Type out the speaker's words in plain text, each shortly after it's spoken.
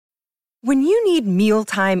When you need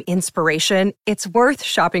mealtime inspiration, it's worth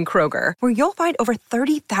shopping Kroger, where you'll find over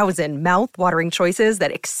 30,000 mouth-watering choices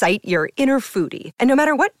that excite your inner foodie. And no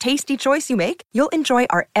matter what tasty choice you make, you'll enjoy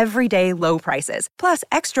our everyday low prices, plus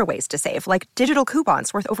extra ways to save, like digital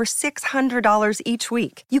coupons worth over $600 each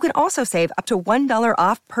week. You can also save up to $1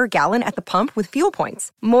 off per gallon at the pump with fuel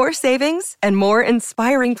points. More savings and more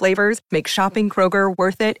inspiring flavors make shopping Kroger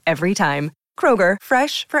worth it every time. Kroger,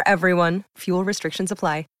 fresh for everyone. Fuel restrictions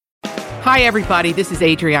apply. Hi, everybody. This is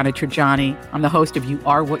Adriana Trajani. I'm the host of You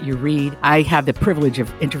Are What You Read. I have the privilege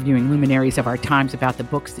of interviewing luminaries of our times about the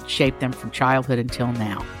books that shaped them from childhood until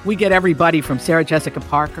now. We get everybody from Sarah Jessica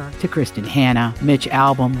Parker to Kristen Hanna, Mitch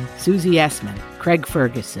Albom, Susie Essman, Craig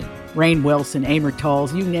Ferguson, Rainn Wilson, Amor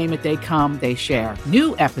Tolls, you name it, they come, they share.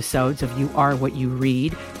 New episodes of You Are What You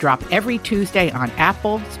Read drop every Tuesday on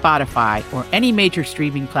Apple, Spotify, or any major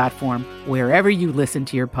streaming platform wherever you listen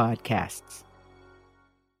to your podcasts.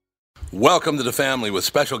 Welcome to the family with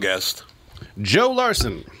special guest Joe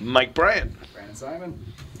Larson, Mike Bryant, Brandon Simon.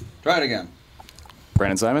 Try it again.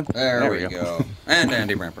 Brandon Simon. There we go. And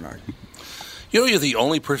Andy Brampernard. You know, you're the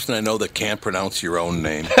only person I know that can't pronounce your own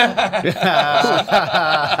name. Which one,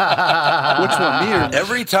 me or...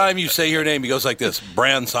 Every time you say your name, he goes like this,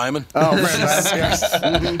 Brand Simon. Oh,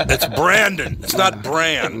 Brandon. It's Brandon. It's not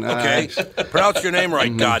Bran, okay? Pronounce your name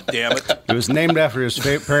right, God damn it. It was named after his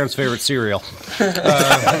parents' favorite cereal.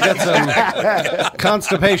 Got some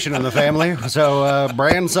constipation in the family, so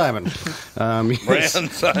Brand Simon. Brand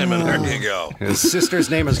Simon, there you go. His sister's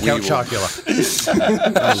name is Count Chocula.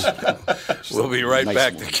 We'll be right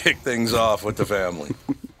back to kick things off with the family.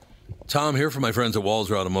 Tom here from my friends at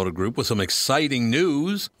Walser Automotive Group with some exciting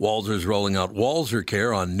news. Walser's rolling out Walser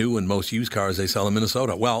Care on new and most used cars they sell in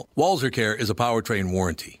Minnesota. Well, Walser Care is a powertrain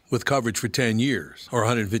warranty with coverage for 10 years or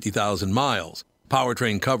 150,000 miles.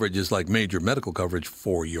 Powertrain coverage is like major medical coverage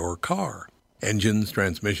for your car. Engines,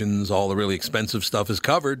 transmissions, all the really expensive stuff is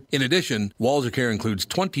covered. In addition, Walser Care includes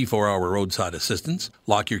 24-hour roadside assistance,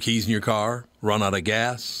 lock your keys in your car, run out of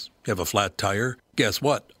gas, you have a flat tire. Guess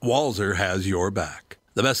what? Walser has your back.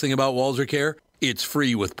 The best thing about Walser Care? It's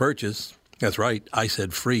free with purchase. That's right, I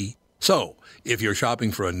said free. So, if you're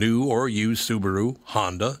shopping for a new or used Subaru,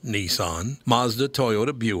 Honda, Nissan, Mazda,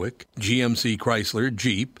 Toyota, Buick, GMC, Chrysler,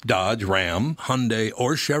 Jeep, Dodge, Ram, Hyundai,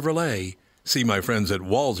 or Chevrolet, see my friends at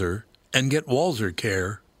Walser and get Walser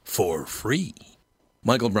Care for free.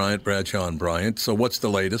 Michael Bryant, Bradshaw and Bryant. So what's the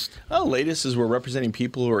latest? Well, the latest is we're representing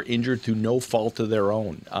people who are injured through no fault of their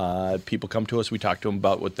own. People come to us. We talk to them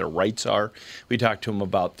about what their rights are. We talk to them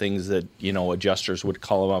about things that, adjusters would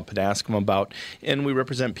call them up and ask them about. And we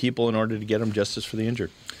represent people in order to get them justice for the injured.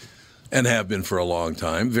 And have been for a long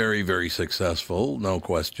time. Very, very successful, no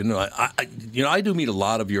question. I do meet a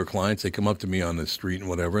lot of your clients. They come up to me on the street and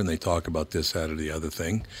whatever, and they talk about this, that, or the other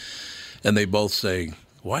thing. And they both say,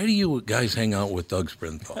 why do you guys hang out with Doug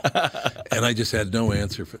Sprinthal? And I just had no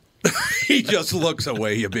answer for He just looks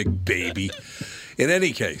away, you big baby. In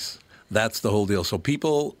any case, that's the whole deal. So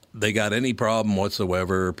people, they got any problem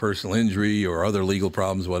whatsoever, personal injury or other legal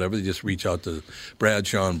problems, whatever, they just reach out to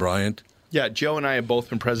Bradshaw and Bryant. Yeah, Joe and I have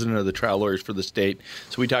both been president of the trial lawyers for the state,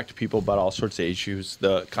 so we talk to people about all sorts of issues.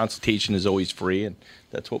 The consultation is always free, and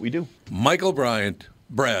that's what we do. Michael Bryant,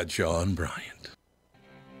 Bradshaw and Bryant.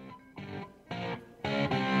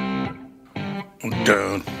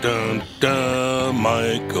 Dun, dun, dun,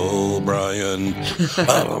 Michael Bryant.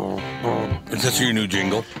 Is that your new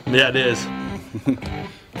jingle? Yeah, it is.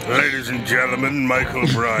 Ladies and gentlemen, Michael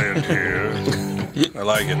Bryant here. I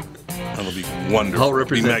like it. That'll be wonderful. I'll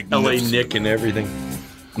represent L.A. Nick and everything.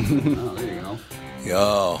 Oh, there you go.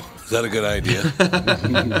 Yo, is that a good idea?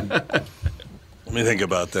 Let me think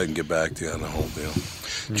about that and get back to you on the whole deal.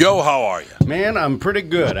 Joe, how are you? Man, I'm pretty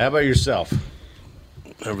good. How about yourself?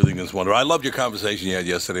 Everything is wonderful. I loved your conversation you had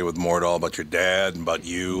yesterday with Mort about your dad and about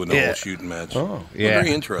you and the whole shooting match. Oh, yeah.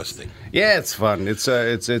 Very interesting. Yeah, it's fun.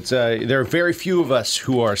 There are very few of us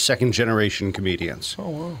who are second-generation comedians. Oh,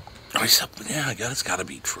 wow. I said, yeah, that's got to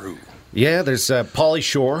be true. Yeah, there's Pauly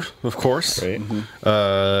Shore, of course. Right. Mm-hmm.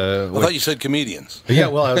 I thought you said comedians. Yeah,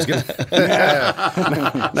 well, I was going to...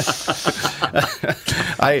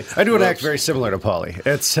 I do an act very similar to Pauly.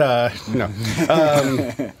 It's, no.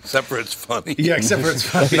 Except for it's funny. Yeah, except for it's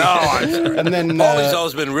funny. No, I'm sorry. And then... Pauly's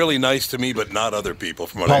always been really nice to me, but not other people.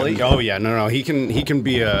 From what Pauly, oh, yeah, no. He can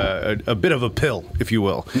be a bit of a pill, if you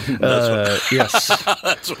will. Yes.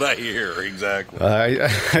 That's what I hear, exactly.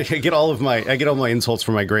 I get all my insults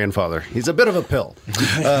from my grandfather. He's a bit of a pill,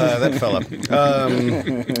 that fella.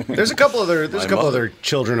 There's a couple other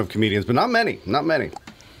children of comedians, but not many.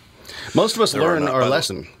 Most of us There are learn not, our by the-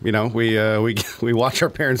 lesson. You know, we watch our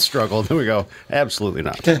parents struggle, and then we go, absolutely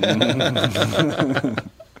not.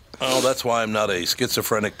 Oh, that's why I'm not a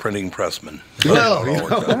schizophrenic printing pressman. Well, It all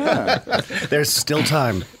works out. there's still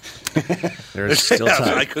time. There's still Yeah,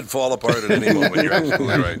 time. I could fall apart at any moment. You're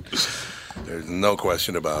absolutely right. There's no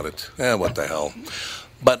question about it. What the hell?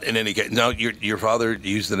 But in any case, now your father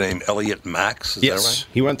used the name Elliot Max. Is Yes, that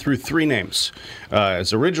right? he went through 3 names.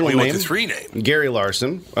 His original He name, went through 3 names. Gary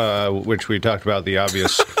Larson, which we talked about the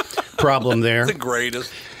obvious problem there. The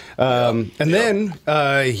greatest. And then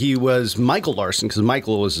he was Michael Larson because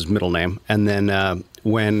Michael was his middle name. And then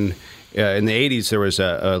when in the 80s there was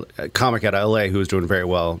a comic out of LA who was doing very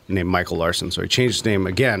well named Michael Larson, so he changed his name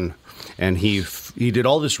again. And he did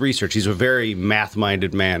all this research. He's a very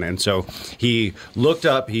math-minded man, and so he looked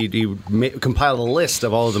up. He compiled a list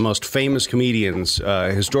of all of the most famous comedians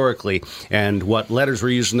historically, and what letters were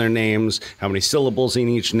used in their names, how many syllables in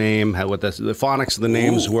each name, what the phonics of the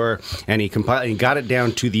names were, and he got it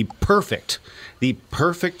down to the perfect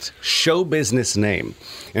show business name.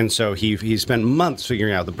 And so he spent months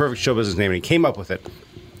figuring out the perfect show business name, and he came up with it.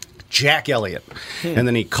 Jack Elliott. And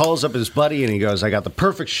then he calls up his buddy and he goes, I got the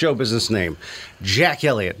perfect show business name, Jack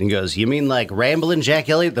Elliott. And he goes, you mean like Ramblin' Jack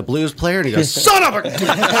Elliott, the blues player? And he goes, son of a...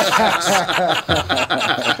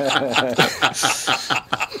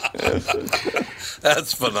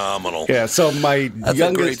 That's phenomenal. Yeah, so That's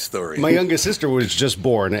a great story. My youngest sister was just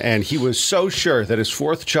born, and he was so sure that his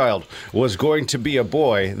 4th child was going to be a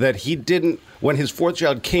boy that he didn't. When his 4th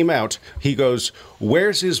child came out, he goes,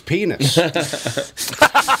 "Where's his penis?"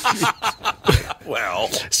 Well,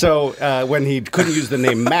 So when he couldn't use the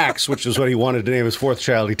name Max, which is what he wanted to name his 4th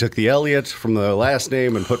child, he took the Elliott from the last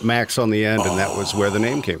name and put Max on the end, and that was where the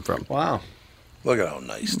name came from. Wow. look at how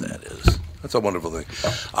nice that is. That's a wonderful thing.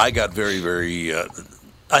 I got very, very.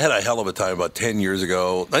 I had a hell of a time about 10 years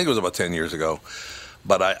ago. I think it was about 10 years ago.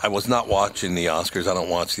 But I was not watching the Oscars. I don't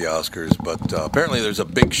watch the Oscars. But apparently there's a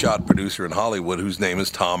big shot producer in Hollywood whose name is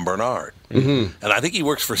Tom Bernard. Mm-hmm. And I think he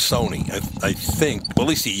works for Sony. I think, well, at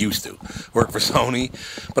least he used to work for Sony.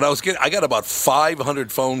 But I got about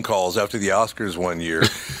 500 phone calls after the Oscars one year.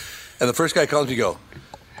 And the first guy calls me, go,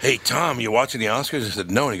 "Hey, Tom, you watching the Oscars?" I said,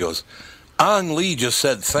 "No." And he goes, "Ang Lee just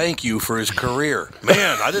said thank you for his career."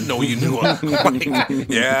 Man, I didn't know you knew Ang.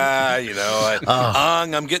 Yeah,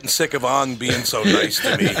 Ang, I'm getting sick of Ang being so nice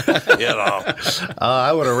to me.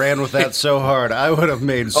 I would have ran with that so hard. I would have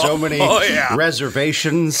made so many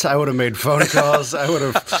reservations. I would have made phone calls. I would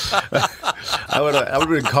have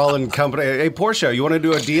been calling company. Hey, Porsche, you want to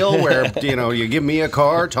do a deal where you give me a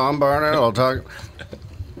car, Tom Barnard, I'll talk.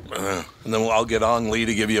 And then I'll get Ang Lee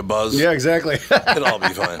to give you a buzz. Yeah, exactly. It'll all be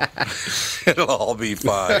fine. It'll all be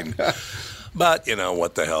fine. But,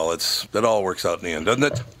 what the hell? It all works out in the end, doesn't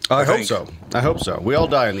it? I hope so. I hope so. We all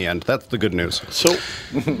die in the end. That's the good news. So,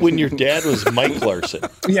 when your dad was Mike Larson,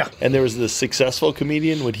 Yeah. and there was the successful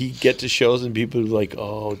comedian, would he get to shows and people would be like,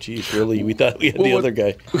 "Oh, geez, really? We thought we had the other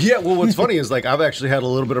guy." Yeah, well, what's funny is I've actually had a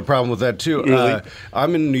little bit of problem with that too. Really?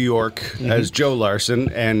 I'm in New York as Joe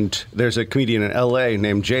Larson, and there's a comedian in L.A.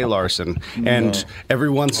 named Jay Larson, and every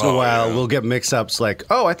once in a while we'll get mix-ups like,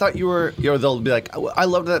 "Oh, I thought you were," they'll be like, "I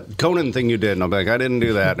loved that Conan thing you did," and I'll be like, "I didn't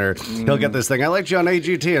do that," or he'll get this thing, "I liked you on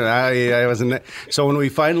AGT," and I wasn't. So when we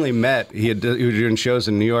finally met, he was doing shows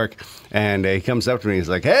in New York, and he comes up to me. He's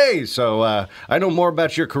like, "Hey, so I know more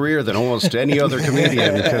about your career than almost any other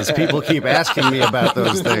comedian because people keep asking me about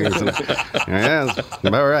those things." And, yeah,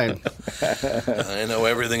 about right. I know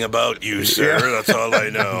everything about you, sir. That's all I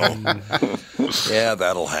know. Yeah,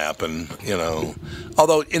 that'll happen,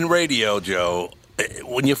 Although in radio, Joe,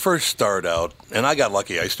 when you first start out, and I got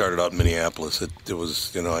lucky, I started out in Minneapolis. It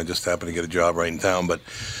was, I just happened to get a job right in town, but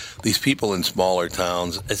these people in smaller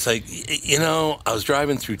towns, it's like, I was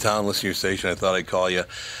driving through town listening to your station. I thought I'd call you.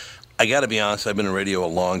 I got to be honest, I've been in radio a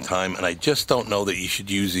long time, and I just don't know that you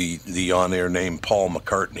should use the on-air name Paul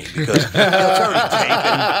McCartney because it's already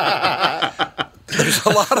taken. There's a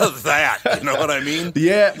lot of that, you know what I mean?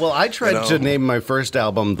 Yeah, well, I tried to name my first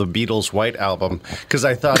album the Beatles' White Album because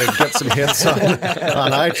I thought I'd get some hits on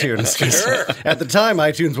iTunes. Sure. At the time,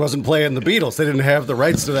 iTunes wasn't playing the Beatles. They didn't have the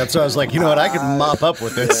rights to that, so I was like, you know what, I can mop up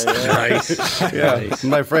with this. Right. Yeah.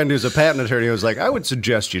 My friend who's a patent attorney was like, I would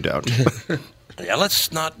suggest you don't. Yeah,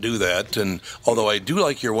 let's not do that. And although I do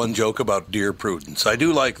like your one joke about Dear Prudence, I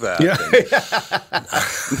do like that. Yeah.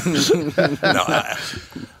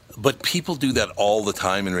 But people do that all the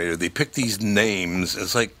time in radio. They pick these names.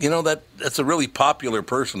 It's like, that's a really popular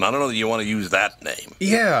person. I don't know that you want to use that name.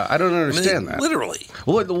 Yeah, I don't understand that. Literally.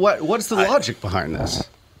 What's the logic behind this?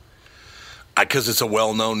 Because it's a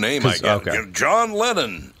well-known name, I guess. Okay. John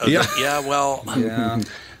Lennon. Yeah. Yeah, well. Yeah.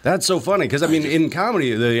 That's so funny because I mean, in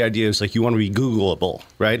comedy, the idea is like you want to be Googleable,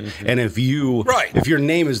 right? And if your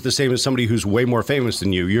name is the same as somebody who's way more famous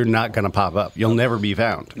than you, you're not going to pop up. You'll never be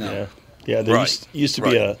found. No. Yeah, there used to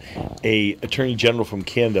be a attorney general from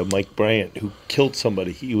Canada, Mike Bryant, who killed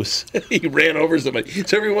somebody. He ran over somebody.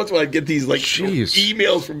 So every once in a while, I'd get these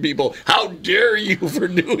emails from people. How dare you for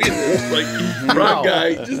doing this? Like, wrong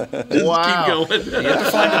guy. Just keep going. You have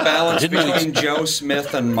to find a balance between Joe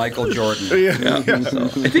Smith and Michael Jordan. So,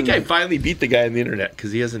 I think I finally beat the guy on the internet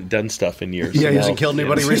because he hasn't done stuff in years. Yeah, he hasn't killed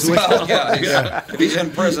anybody recently. Well, if he's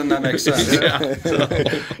in prison, that makes sense.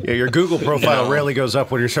 Yeah, your Google profile rarely goes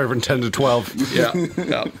up when you're serving 10 to 12.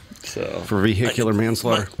 Yeah. So for vehicular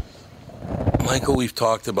manslaughter. Michael, we've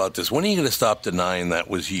talked about this. When are you going to stop denying that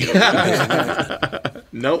was you?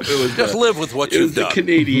 Nope, it was just live with what you've done. The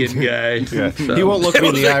Canadian guy. Yeah. He won't look me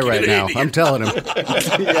in the eye right now. I'm telling him.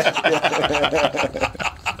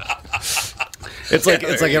 It's like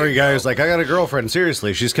every guy who's like, I got a girlfriend.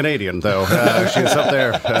 Seriously, she's Canadian though. She's up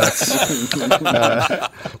there,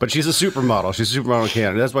 but she's a supermodel. She's a supermodel in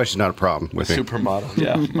Canada. That's why she's not a problem with me. Supermodel,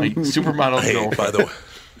 yeah, my supermodel girlfriend. By the way,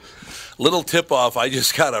 little tip off. I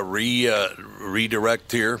just got a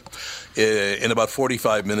redirect here. In about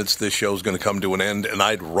 45 minutes, this show's going to come to an end, and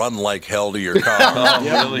I'd run like hell to your car.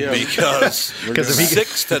 Because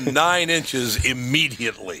 6 to 9 inches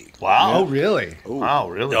immediately. Wow. Oh, really? Ooh. Wow,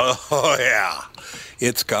 really? Oh, yeah.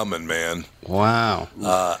 It's coming, man. Wow.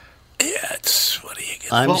 What do you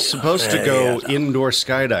get? I'm supposed to go indoor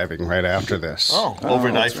skydiving right after this. Over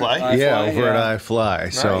at iFly? Over at iFly.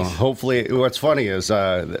 Nice. So hopefully, what's funny is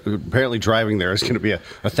apparently driving there is going to be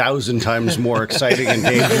 1,000 times more exciting and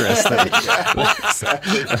dangerous.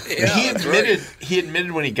 He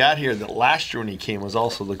admitted when he got here that last year when he came was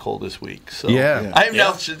also the coldest week. So I am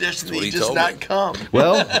now suggesting that he just not come.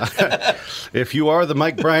 Well, if you are the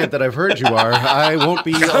Mike Bryant that I've heard you are, I won't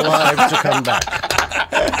be alive to come back.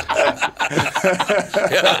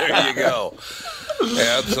 There you go.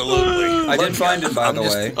 Absolutely. I did find it, by the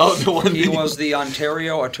way. Oh, the one he was the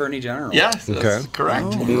Ontario Attorney General. Yes, that's correct.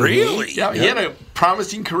 Oh, really? Yeah, he had a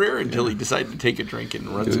promising career until he decided to take a drink and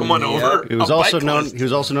run someone over. He was also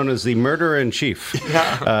known as the Murderer in Chief.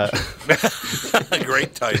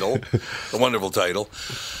 Great title, a wonderful title.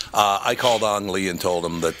 I called Ang Lee and told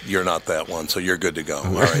him that you're not that one, so you're good to go.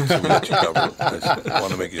 All right, so we got you covered. I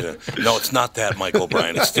want to make you. No, it's not that Michael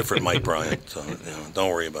Bryant. It's different Mike Bryant. So don't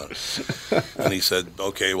worry about it. And he said,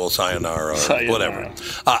 "Okay, well, sayonara, whatever."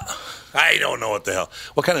 I don't know what the hell.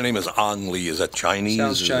 What kind of name is Ang Lee? Is that Chinese?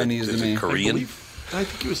 Sounds Chinese to me. Is it Korean? I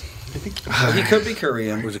think it was. He could be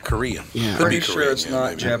Korean. Or is it Korean? Yeah. Pretty sure it's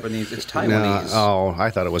not Japanese. It's Taiwanese. I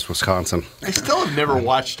thought it was Wisconsin. I still have never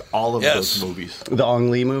watched all of those movies. The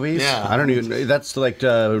Ang Lee movies? Yeah. I don't even. That's like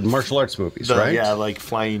martial arts movies, right? Yeah, like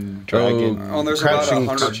Flying Dragon. There's about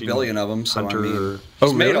 100 billion of them. So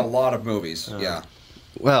he's made a lot of movies. Yeah.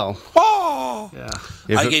 Well.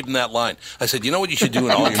 I gave him that line. I said, you know what you should do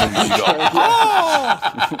in all your movies?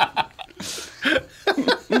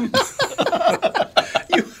 You go,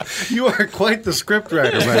 You are quite the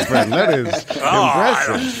scriptwriter, my friend. That is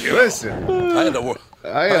impressive. Listen.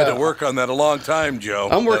 I had to work on that a long time, Joe.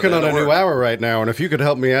 I'm working on a new hour right now, and if you could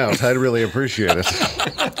help me out, I'd really appreciate it.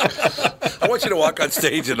 I want you to walk on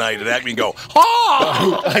stage tonight and act me and go,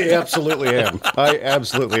 oh! I absolutely am.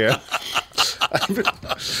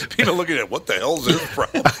 People looking at what the hell's this from?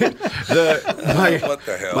 What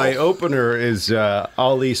the hell? My opener is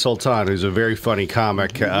Ali Sultan, who's a very funny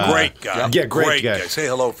comic. Great guy. Yeah, great guy. Say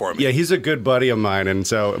hello for me. Yeah, he's a good buddy of mine, and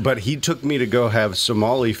but he took me to go have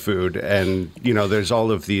Somali food, and there's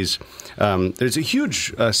all of these. There's a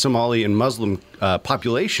huge Somali and Muslim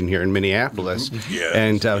population here in Minneapolis,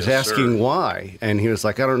 and I was asking why, and he was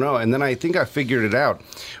like, I don't know, and then I think I figured it out.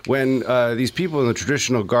 When these people in the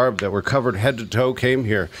traditional garb that were covered head to toe came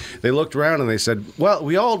here, they looked around and they said, well,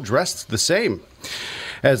 we all dressed the same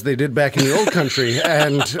as they did back in the old country,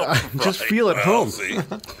 and I just feel at home.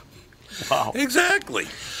 Wow. Exactly.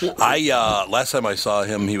 Last time I saw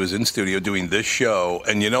him, he was in studio doing this show,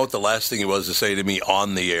 and you know what the last thing he was to say to me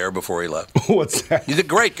on the air before he left? What's that? He's a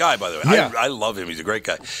great guy, by the way. Yeah. I love him. He's a great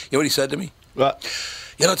guy. You know what he said to me? What?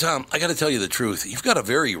 Tom, I got to tell you the truth. You've got a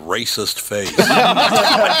very racist face.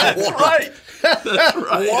 That's right.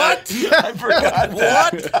 What? I forgot that.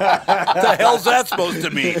 What? The hell's that supposed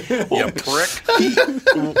to mean? You prick.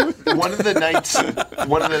 One of the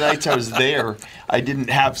nights I was there, I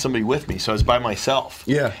didn't have somebody with me, so I was by myself.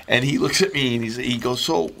 Yeah. And he looks at me and he goes,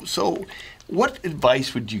 so what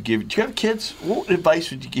advice would you give? Do you have kids? What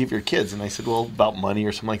advice would you give your kids? And I said, well, about money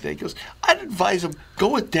or something like that. He goes, I'd advise him, go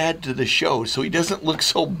with Dad to the show so he doesn't look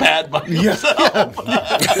so bad by himself.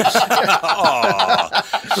 Aw,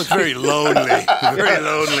 that's very lonely. Very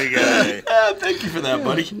lonely guy. Thank you for that,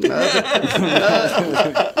 buddy.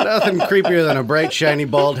 Nothing creepier than a bright, shiny,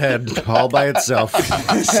 bald head all by itself,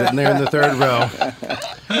 sitting there in the third row.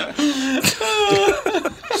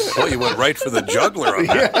 Oh, you went right for the juggler on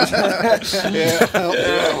that.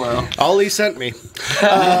 Well, all he sent me. He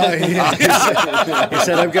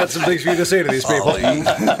said, I've got some things for you to say to these people.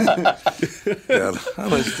 Yeah,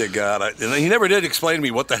 honest to God. And he never did explain to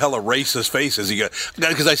me what the hell a racist face is.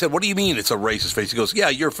 Because I said, what do you mean it's a racist face? He goes, yeah,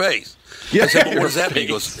 your face. I said, well, what does that mean? He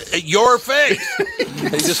goes, your face.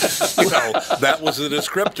 And he just, that was the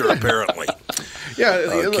descriptor, apparently. Yeah,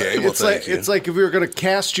 okay, it's like if we were going to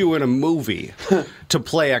cast you in a movie to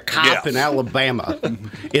play a cop in Alabama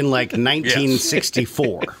in like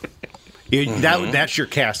 1964. That's your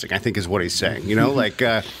casting, I think, is what he's saying. Like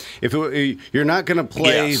if you're not going to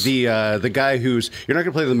play the guy you're not going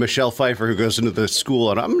to play the Michelle Pfeiffer who goes into the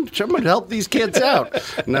school and I'm going to help these kids out.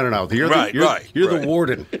 No. You're the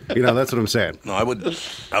warden. That's what I'm saying. No, I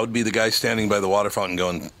would be the guy standing by the water fountain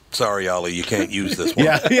going, sorry, Ollie, you can't use this one.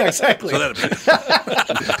 Yeah, exactly. So that'd be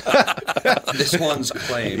This one's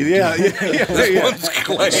claimed. Yeah. This one's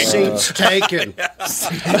claimed. Seats taken.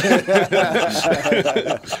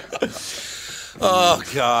 Oh,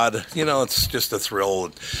 God. It's just a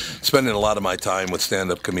thrill spending a lot of my time with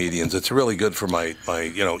stand-up comedians. It's really good for my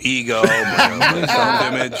ego, my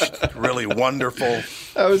self-image. Really wonderful.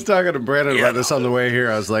 I was talking to Brandon about this on the way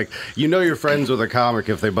here. I was like, you're friends with a comic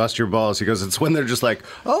if they bust your balls. He goes, it's when they're just like,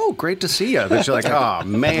 oh, great to see you. That you're like, oh,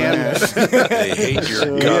 man. They hate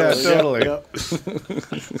your guts. Yeah, totally.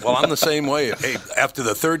 Well, I'm the same way. Hey, after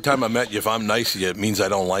the third time I met you, if I'm nice to you, it means I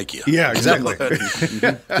don't like you. Yeah, exactly.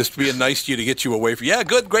 Just being nice to you to get you away from you. Yeah,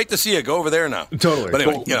 good, great to see you. Go over there now. Totally. But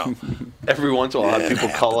anyway, Every once in a while, I'll have people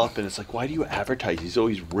call up, and it's like, why do you advertise? He's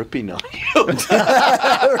always ripping on you. Do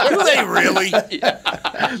they really?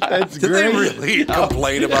 That's Did great. they really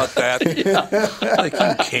complain about that? Like,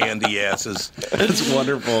 you candy asses. That's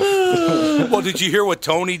wonderful. Well, did you hear what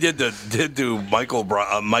Tony did to Mike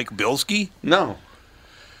Bilski? No.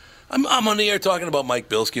 I'm on the air talking about Mike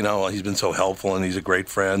Bilski now. He's been so helpful, and he's a great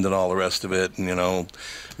friend, and all the rest of it. And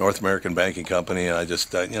North American Banking Company. And I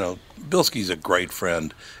just, Bilski's a great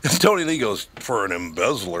friend. And Tony Lee goes, for an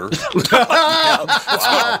embezzler.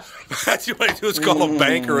 That's what I do. Is call a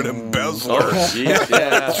banker an embezzler. Oh, geez,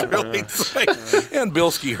 yeah. It's like, and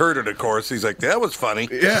Bilski heard it, of course. He's like, that was funny.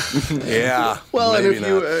 Yeah. Yeah. Well, and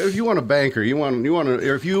if you want a banker, or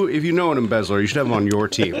if you know an embezzler, you should have him on your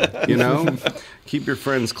team. Keep your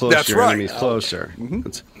friends close, That's your right. enemies closer.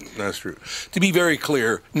 Mm-hmm. That's true. To be very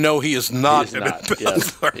clear, no, he is not an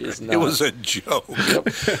embezzler. Yes, it was a joke. Yep.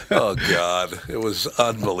 Oh, God. It was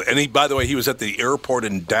unbelievable. And by the way, he was at the airport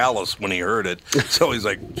in Dallas when he heard it. So he's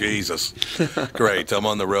like, Jesus. Great. I'm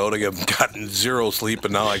on the road. I've gotten zero sleep,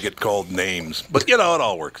 and now I get called names. But, it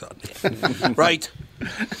all works out. Right?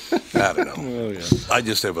 I don't know. Oh, yeah. I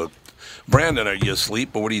just have a... Brandon, are you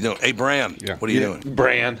asleep, or what are you doing? Hey, Bran, what are you doing?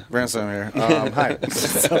 Brand Simon here. Hi.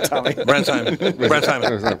 Tommy. Bran Simon.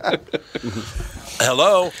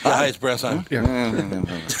 Hello. Hi, it's Bran Simon.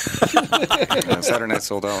 Saturday night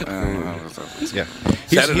sold out. Yeah.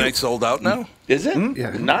 Saturday night sold out now? Is it?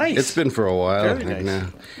 Yeah. Nice. It's been for a while. Very nice.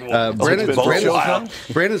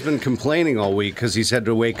 Brandon's been complaining all week because he's had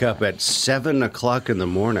to wake up at 7 o'clock in the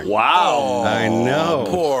morning. Wow. I know.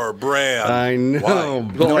 Poor Brand. I know.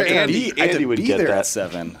 Well, Andy would be get there that. at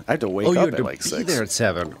 7. I had to wake you up had at to like be 6. there at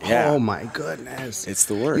 7. Yeah. Oh my goodness. It's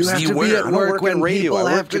the worst. You have to where? be at I don't work work when in radio. people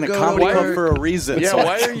I have work to in a go comedy to club work. for a reason. Yeah, so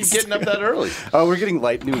why are you getting up that early? Oh, we're getting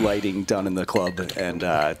new lighting done in the club, and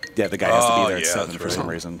the guy has to be there at 7 for some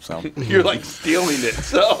reason. So You're like stealing it.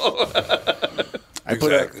 So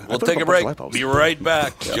Exactly. We'll take a break. Be right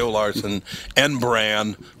back. Joe Larson and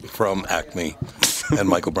Bran from Acme. And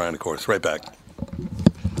Michael Bryan, of course. Right back.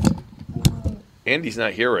 Andy's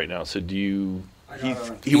not here right now. So do you? He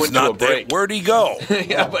He's went not to a break. There. Where'd he go?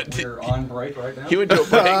 Yeah, but You're on break right now? he went to a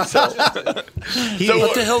break. So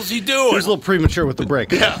What the hell's he doing? He was a little premature with the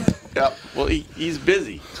break. yeah. Well, he's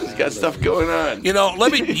busy. He's got stuff going on.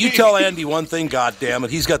 You tell Andy one thing, God damn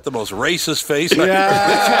it. He's got the most racist face. runs in the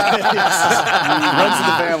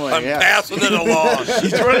family. I'm passing it along.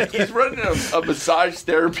 He's running a massage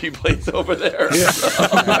therapy place over there.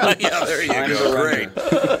 Yeah, there you go. Great.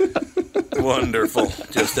 Wonderful.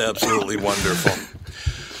 Just absolutely wonderful.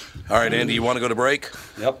 All right, Andy, you want to go to break?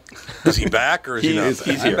 Yep. Is he back or is he not back?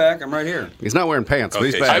 He's I'm here. back. I'm right here. He's not wearing pants, but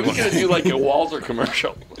he's Okay, I back. was going to do like a Walzer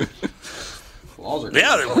commercial. Walzer.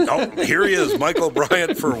 Yeah, here he is, Michael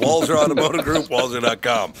Bryant for Walzer Automotive Group,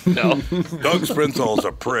 Walzer.com. No. Doug Sprinthall's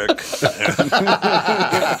a prick.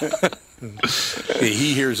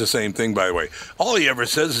 He hears the same thing, by the way. All he ever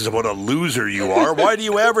says is what a loser you are. Why do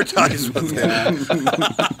you advertise with him?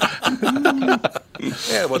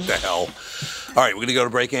 Yeah, what the hell? All right, we're going to go to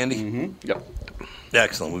break, Andy? Mm-hmm. Yep.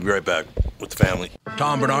 Excellent. We'll be right back with the family.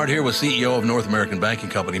 Tom Bernard here with CEO of North American Banking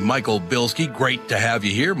Company, Michael Bilski. Great to have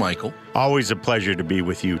you here, Michael. Always a pleasure to be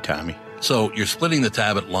with you, Tommy. So you're splitting the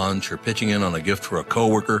tab at lunch or pitching in on a gift for a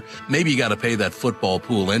coworker. Maybe you got to pay that football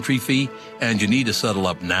pool entry fee and you need to settle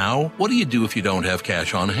up now. What do you do if you don't have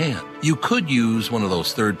cash on hand? You could use one of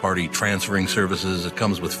those third-party transferring services that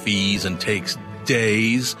comes with fees and takes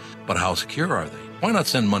days. But how secure are they? Why not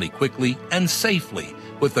send money quickly and safely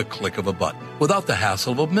with the click of a button without the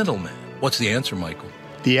hassle of a middleman? What's the answer, Michael?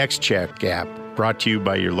 The XCheck app, brought to you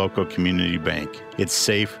by your local community bank. It's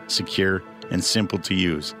safe, secure, and simple to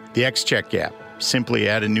use. The XCheck app. Simply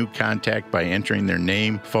add a new contact by entering their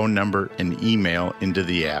name, phone number, and email into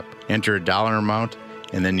the app. Enter a dollar amount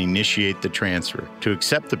and then initiate the transfer. To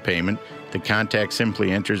accept the payment, the contact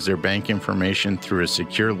simply enters their bank information through a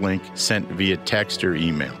secure link sent via text or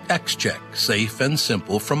email. XCheck, safe and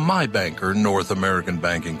simple from my banker, North American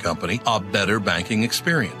Banking Company, a better banking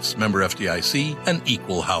experience. Member FDIC, an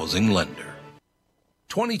equal housing lender.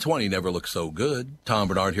 2020 never looked so good. Tom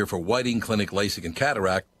Bernard here for Whiting Clinic LASIK and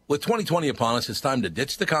Cataract. With 2020 upon us, it's time to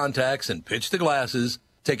ditch the contacts and pitch the glasses.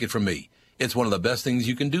 Take it from me. It's one of the best things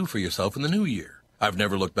you can do for yourself in the new year. I've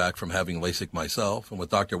never looked back from having LASIK myself, and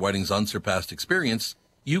with Dr. Whiting's unsurpassed experience,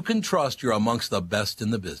 you can trust you're amongst the best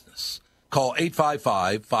in the business. Call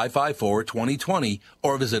 855-554-2020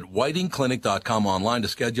 or visit whitingclinic.com online to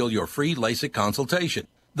schedule your free LASIK consultation.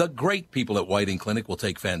 The great people at Whiting Clinic will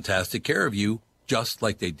take fantastic care of you, just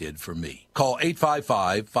like they did for me. Call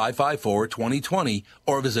 855-554-2020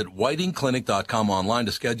 or visit whitingclinic.com online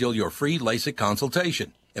to schedule your free LASIK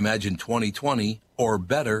consultation. Imagine 2020 or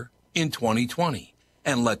better in 2020.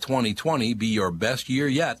 And let 2020 be your best year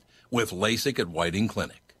yet with LASIK at Whiting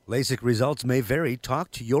Clinic. LASIK results may vary. Talk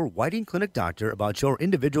to your Whiting Clinic doctor about your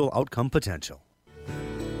individual outcome potential.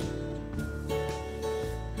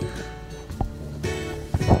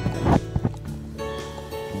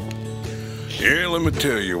 Yeah, let me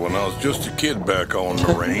tell you, when I was just a kid back on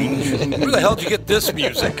the range. Where the hell did you get this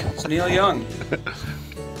music? It's Neil Young.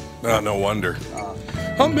 No wonder.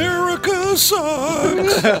 America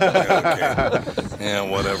sucks. Okay. Yeah,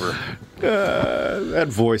 whatever. That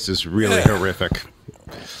voice is really horrific.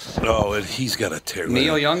 Oh, he's got a terrible.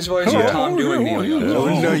 Neil Young's voice or Tom doing Neil Young's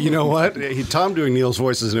voice? No, you know what? Tom doing Neil's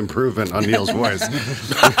voice is an improvement on Neil's voice.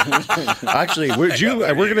 Actually, we're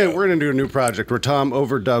gonna do a new project where Tom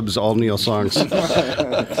overdubs all Neil songs. Yeah,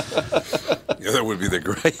 that would be the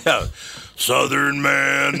great Southern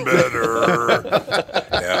Man better.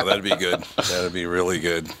 Yeah, that'd be good. That'd be really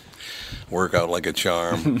good. Work out like a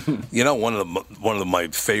charm. You know, one of my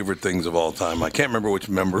favorite things of all time. I can't remember which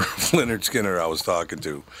member of Lynyrd Skynyrd I was talking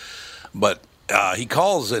to, but he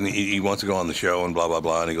calls and he wants to go on the show and blah blah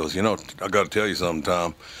blah. And he goes, I got to tell you something,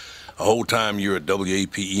 Tom. The whole time you're at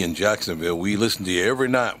WAPE in Jacksonville, we listened to you every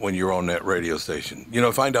night when you're on that radio station.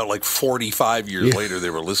 Find out like 45 years later they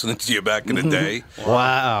were listening to you back in the day.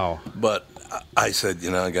 Wow. But I said,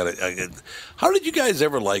 how did you guys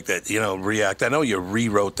ever like that, react? I know you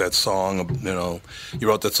rewrote that song, you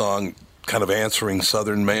wrote that song kind of answering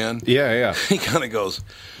Southern Man. Yeah. He kind of goes,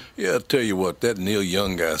 yeah, I'll tell you what, that Neil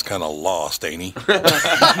Young guy's kind of lost, ain't he?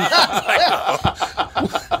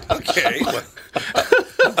 Okay.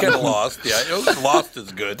 Kind of lost. Yeah, lost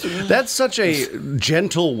is good. That's such a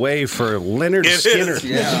gentle way for Lynyrd Skynyrd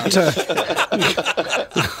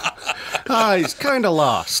he's kind of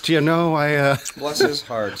lost, Bless his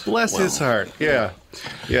heart. Bless his heart. Yeah.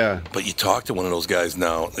 But you talk to one of those guys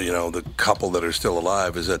now, the couple that are still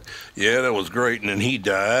alive, is that, that was great, and then he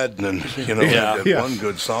died, and then, they had one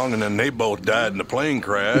good song, and then they both died in a plane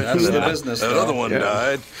crash. That's the business. That other one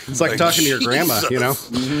died. It's like talking to your grandma,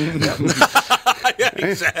 Yeah,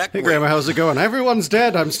 exactly. Hey, Grandma, how's it going? Everyone's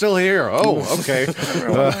dead. I'm still here. Oh, okay.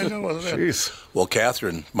 Jeez. Well,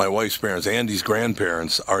 Catherine, my wife's parents, Andy's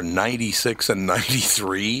grandparents, are 96 and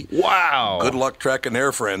 93. Wow. Good luck tracking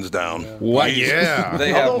their friends down. What? Yeah.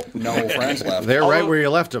 They have no friends left. They're right where you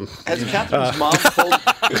left them. Has Catherine's mom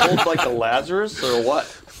pulled like the Lazarus or what?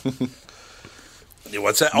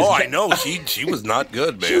 What's that? Oh, I know. She was not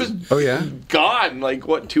good, man. She was gone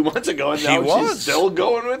 2 months ago, and now she's still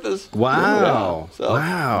going with us. Wow. Yeah,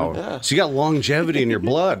 Wow. Yeah. So you got longevity in your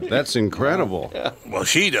blood. That's incredible. Yeah. Well,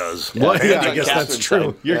 she does. Well, yeah, I guess that's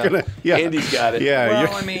true. You're gonna. Yeah, Andy's got it. Yeah.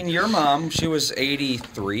 Well, I mean, your mom, she was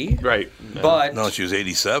 83. Right. But no, she was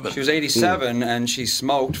 87. She was 87, and she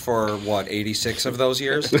smoked for, 86 of those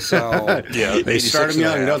years? So yeah, they start them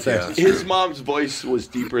young, don't they? Yeah. His mom's voice was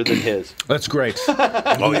deeper than his. That's great.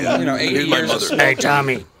 Oh, yeah. 80 years. Hey,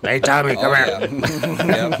 Tommy. Hey, Tommy, come here.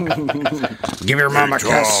 Give your mom a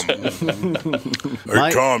kiss.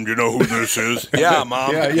 Hey, Tom, do you know who this is? Yeah,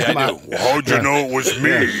 Mom. Yeah, I do. Well, how'd you know it was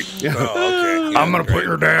me? Yeah. Oh, okay. I'm going to put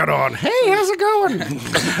your dad on. Hey, how's it going?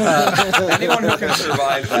 Anyone who can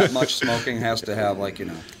survive that much smoking has to have,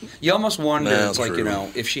 you almost wonder, Yeah, it's like,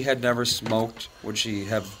 true. if she had never smoked, would she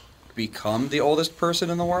have become the oldest person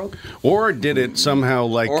in the world? Or did it somehow,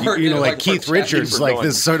 like Keith Richards,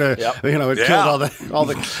 this sort of, it killed all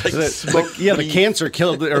the the cancer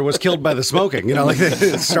killed or was killed by the smoking.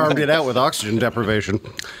 It starved it out with oxygen deprivation.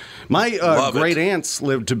 My great aunts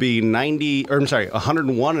lived to be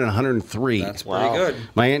 101 and 103. That's pretty good.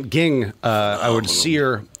 My aunt Ging, I would see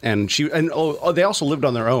her, and they also lived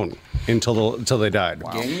on their own until they died.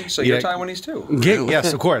 Wow. Ging? So you're Taiwanese too? Ging,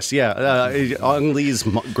 yes, of course, yeah. Ong Lee's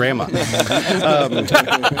grandma.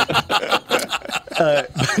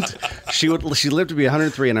 But she lived to be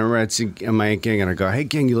 103, and I remember I'd see my Aunt Ging, and I'd go, "Hey,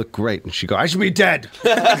 Ging, you look great," and she'd go, "I should be dead."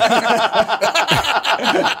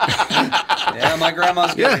 Yeah, my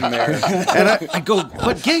grandma's getting there. And I go,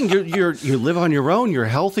 "But Ging, you live on your own. You're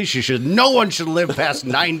healthy. No one should live past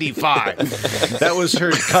 95." That was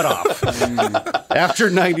her cutoff. After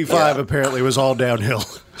 95, apparently, it was all downhill.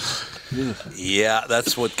 Yeah,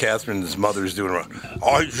 that's what Catherine's mother's doing.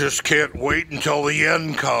 I just can't wait until the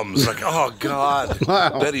end comes. Like, oh, God.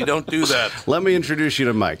 Wow. Betty, don't do that. Let me introduce you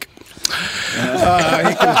to Mike. He can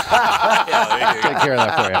take care of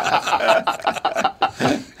that for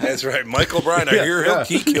you. That's right. Michael O'Brien, I hear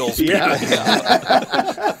he kills people. Yeah.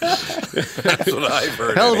 That's what I've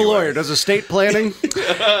heard. Hell of a lawyer. Does estate planning.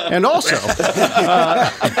 And also...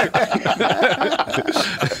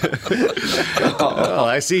 well,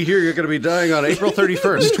 I see here you're going to be dying on April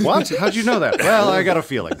 31st. What? How'd you know that? Well, I got a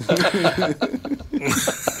feeling.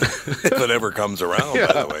 If it ever comes around,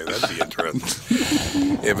 by the way, that'd be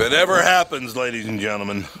interesting. If it ever happens, ladies and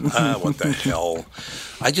gentlemen, what the hell?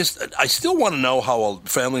 I still want to know how a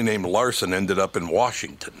family named Larson ended up in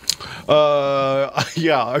Washington.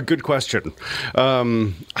 Yeah, a good question.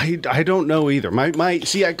 I don't know either.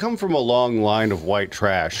 See, I come from a long line of white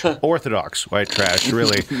trash, Orthodox white trash,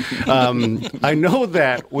 really. I know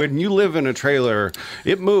that when you live in a trailer,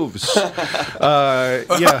 it moves.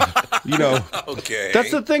 Okay.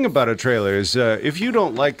 That's the thing about a trailer is if you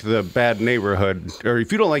don't like the bad neighborhood, or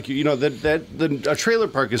if you don't like, a trailer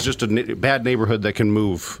park is just a bad neighborhood that can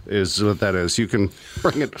move, is what that is. You can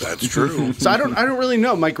bring it. That's true. So I don't really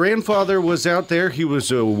know. My grandfather was out there. He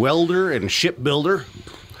was a welder and shipbuilder.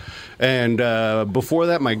 And before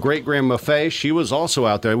that, my great-grandma Faye, she was also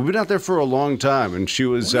out there. We've been out there for a long time, and she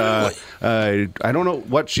was, I don't know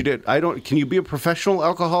what she did. Can you be a professional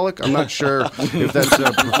alcoholic? I'm not sure if that's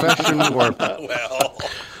a profession or... Well...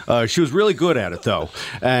 she was really good at it, though.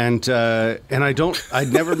 And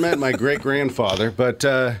I'd never met my great-grandfather, but...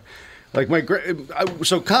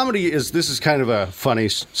 so comedy this is kind of a funny,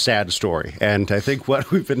 sad story, and I think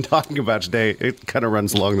what we've been talking about today, it kind of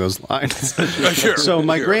runs along those lines. Sure. So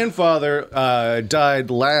my grandfather died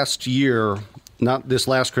last year, not this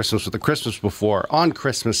last Christmas, but the Christmas before, on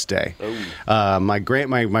Christmas Day.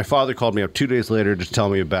 My father called me up 2 days later to tell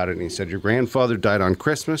me about it, and he said, "Your grandfather died on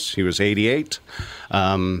Christmas. He was 88.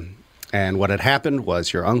 And what had happened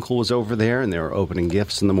was your uncle was over there, and they were opening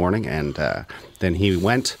gifts in the morning, and then he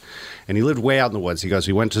went, and he lived way out in the woods. He goes,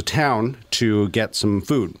 he went to town to get some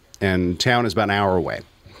food, and town is about an hour away.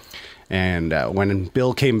 And when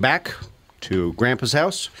Bill came back to Grandpa's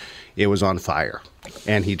house, it was on fire.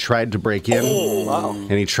 And he tried to break in,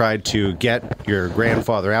 and he tried to get your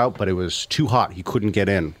grandfather out, but it was too hot. He couldn't get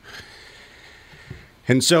in.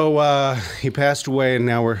 And so he passed away, and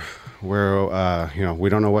now we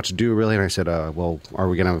don't know what to do, really. And I said, well, are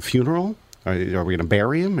we going to have a funeral? Are we going to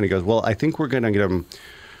bury him? And he goes, well, I think we're going to get him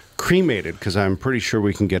cremated because I'm pretty sure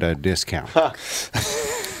we can get a discount.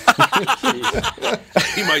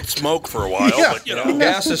 He might smoke for a while, but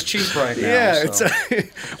gas is cheap right now. Yeah, so.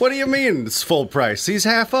 What do you mean it's full price? He's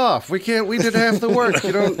half off. We did half the work.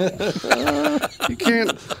 You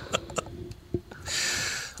can't.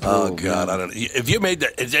 Oh, God, I don't know. If you made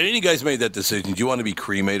that, if any of you guys made that decision, do you want to be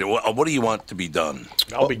cremated? What do you want to be done?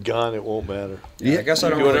 I'll be gone. It won't matter. Yeah, I guess I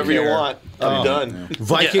don't do whatever really you care. want. I'll be done.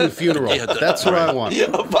 Viking funeral. That's what I want. Yeah,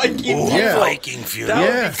 a Viking funeral. Yeah. Viking funeral.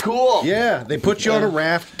 That would be cool. Yeah, they put you on a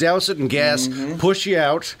raft, douse it in gas, push you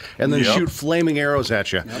out, and then shoot flaming arrows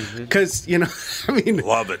at you. Because, you know, I mean...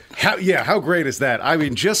 Love it. How great is that? I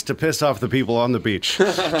mean, just to piss off the people on the beach.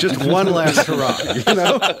 Just one last hurrah, you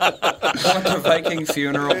know? I want a Viking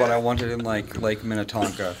funeral, but I want it in, like, Lake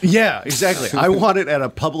Minnetonka. Yeah, exactly. I want it at a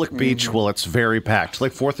public beach while it's very packed,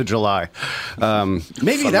 like 4th of July.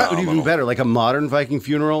 Maybe that would even be better, like a modern Viking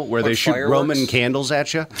funeral where they shoot fireworks? Roman candles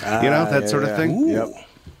at you, you know, that sort of thing. Yep.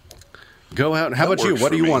 Go out. How That about you? works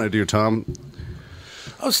What do for you me. want to do, Tom?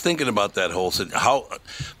 I was thinking about that whole how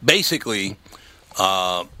basically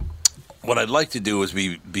what I'd like to do is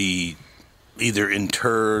be either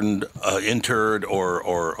interred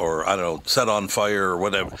or I don't know, set on fire or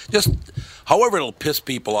whatever. Just however it'll piss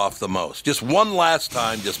people off the most. Just one last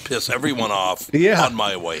time, just piss everyone off on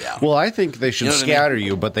my way out. Well, I think they should You know what I scatter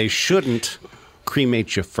you, but they shouldn't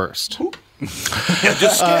cremate you first. Yeah,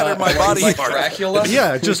 just scatter my body Like parts. Dracula?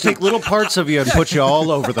 Yeah, just take little parts of you and put you all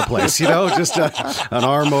over the place. You know, just an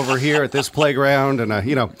arm over here at this playground, and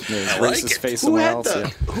you know, Racist face Who somewhere had,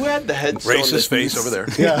 else. who had the headstone? Racist that- face over there.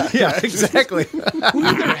 yeah, exactly. Who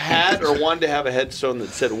either had or wanted to have a headstone that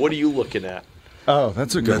said, "What are you looking at?" Oh,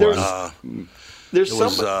 that's a good There's- one. There's It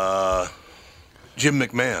was somebody. Jim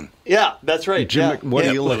McMahon. Yeah, that's right. Jim yeah. Mc- what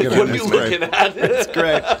are you looking at? What are you That's right. looking at? That's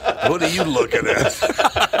great. What are you looking at?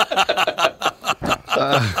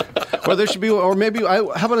 Or there should be, or maybe, how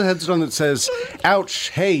about a headstone that says, "Ouch!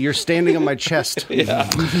 Hey, you're standing on my chest." Yeah,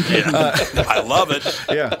 I love it.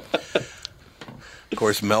 Yeah. Of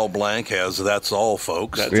course, Mel Blanc has "That's All,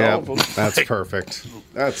 Folks." That's perfect.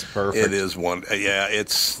 That's perfect. It is one. Yeah,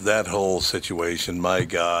 it's that whole situation. My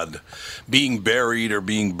God, being buried or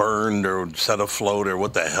being burned or set afloat or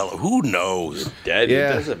what the hell? Who knows? Dead.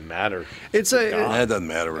 Yeah. It doesn't matter. It's a. That doesn't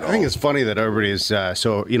matter at all. I think it's funny that everybody's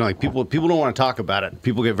so you know, like people don't want to talk about it.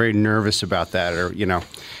 People get very nervous about that, or you know,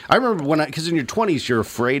 I remember because in your 20s you're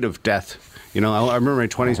afraid of death. You know, I remember my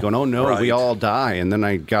 20s going, "Oh no, Right. we all die," and then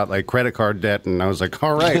I got like credit card debt, and I was like,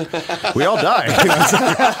 "All right, we all die." You know, it's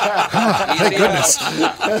like, thank goodness.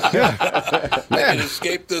 I can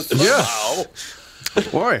escape this somehow.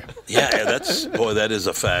 Boy. Yeah, that is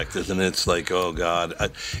a fact, isn't it? It's like, oh God.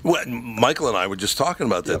 Michael and I were just talking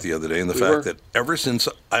about that the other day, and the fact that ever since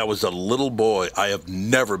I was a little boy, I have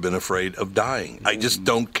never been afraid of dying. I just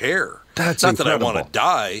don't care. That's not that I incredible. want to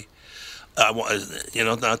die.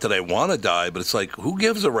 Not that I want to die, but it's like, who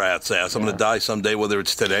gives a rat's ass? I'm going to die someday, whether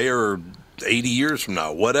it's today or 80 years from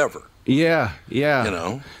now, whatever. Yeah. You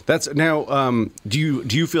know? That's now. Do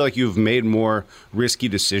you feel like you've made more risky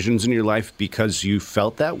decisions in your life because you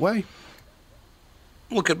felt that way?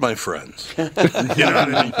 Look at my friends. You know what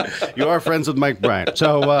I mean? You are friends with Mike Bryant,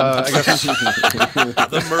 so I guess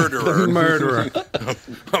The murderer. the murderer.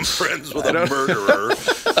 I'm friends with a murderer.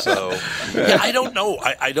 So yeah, I don't know.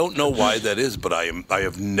 I don't know why that is, but I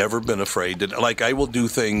have never been afraid to. Like, I will do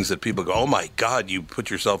things that people go, "Oh my God, you put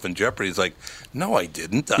yourself in jeopardy." It's like, no, I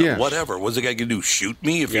didn't. Yeah. Whatever. What's the guy gonna do? Shoot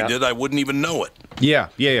me? If he did, I wouldn't even know it. Yeah.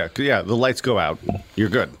 The lights go out. You're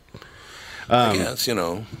good. I guess, you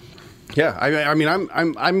know. Yeah, I mean,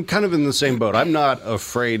 I'm kind of in the same boat. I'm not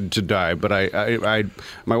afraid to die, but I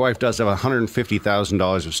my wife does have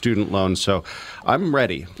 $150,000 of student loans, so I'm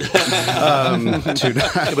ready to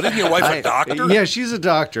die. But isn't your wife a doctor? Yeah, she's a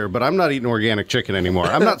doctor, but I'm not eating organic chicken anymore.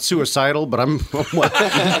 I'm not suicidal, but I'm,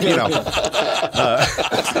 you know.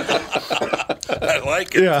 I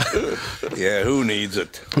like it. Yeah. Yeah, who needs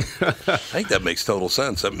it? I think that makes total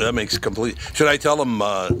sense. That makes complete. Should I tell him,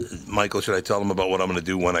 Michael? Should I tell him about what I'm going to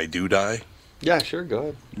do when I do die? Yeah, sure. Go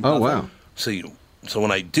ahead. Oh wow. So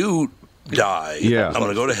when I do die, Yeah. I'm going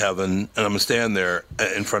to go to heaven and I'm going to stand there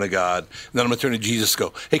in front of God. And then I'm going to turn to Jesus and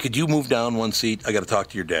go, "Hey, could you move down one seat? I got to talk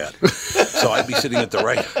to your dad." So I'd be sitting at the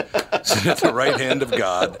right hand of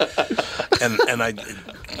God, and I.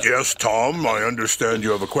 "Yes, Tom, I understand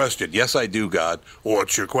you have a question." "Yes, I do, God."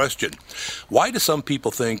 "What's your question?" Why do some people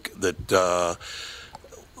think that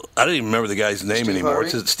I don't even remember the guy's name anymore.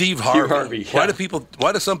 Harvey? It's Steve Harvey. Harvey, yeah.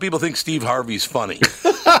 Why do some people think Steve Harvey's funny?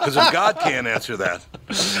 Because if God can't answer that,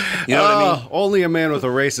 you know what I mean? Only a man with a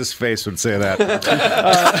racist face would say that.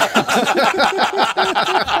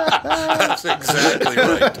 That's exactly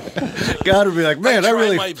right. God would be like, "Man, I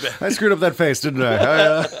my best." screwed up that face, didn't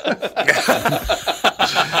I?"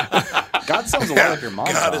 God God sounds a lot like your mom.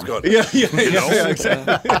 God Tom. is going, Yeah,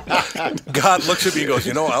 exactly. God looks at me and goes,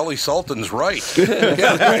 Ellie Sultan's right.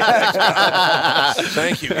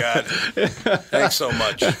 Thank you, God. Thanks so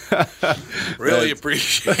much. Really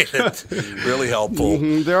appreciate it. Really helpful.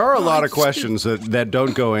 There are a lot of questions that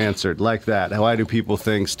don't go answered, like that. Why do people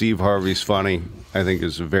think Steve Harvey's funny? I think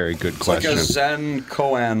is a very good question. Like a Zen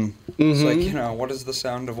koan. It's like, what is the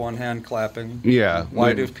sound of one hand clapping? Yeah.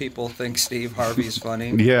 Why do people think Steve Harvey's funny?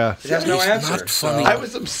 Yeah. It has no answer. Not funny. I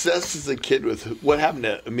was obsessed as a kid with what happened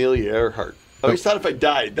to Amelia Earhart. I always thought if I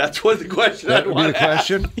died, that's what the question That I'd would be want the to ask.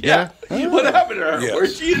 question? Yeah. What happened to her? Yes.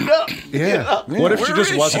 Where'd she end up? Yeah. What if she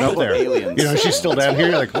just wasn't up there? Aliens. She's still down here.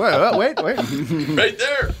 You're like, wait. Right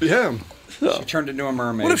there. Yeah. She turned into a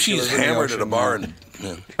mermaid. What if She she's lives in the hammered at a ocean bar? now.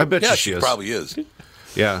 And, I bet yeah, she is. probably is.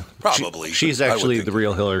 Yeah. Probably. She's I would actually think. the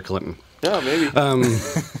real Hillary Clinton. No, maybe.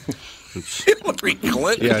 Hillary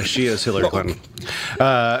Clinton. Yeah, she is Hillary Clinton.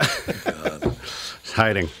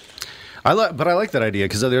 Hiding. But I like that idea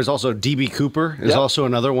because there's also D.B. Cooper is also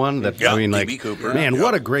another one that D.B. Cooper. Man,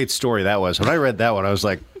 what a great story that was. When I read that one, I was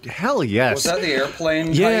like, hell yes. Was that the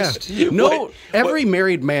airplane Yeah. heist? No, every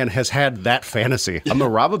married man has had that fantasy. I'm going to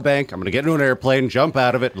rob a bank, I'm going to get into an airplane, jump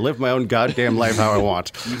out of it, and live my own goddamn life how I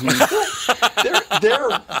want. There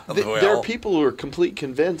are people who are completely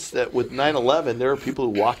convinced that with 9/11, there are people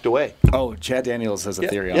who walked away. Oh, Chad Daniels has a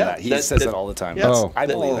theory on that. He says that all the time. Yeah. I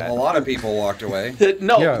believe that. A lot of people walked away.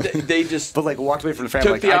 They just But walked away from the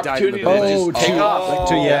family. took the opportunity to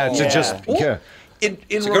just take off. In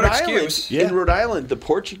It's a Rhode good Island, excuse. in Rhode Island, the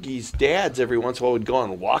Portuguese dads every once in a while would go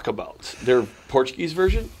on walkabouts. Their Portuguese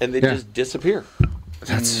version, and they'd just disappear.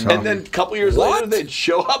 And then a couple years later, they'd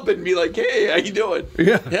show up and be like, "Hey, how you doing?"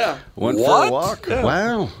 Yeah. Went for a walk. Yeah.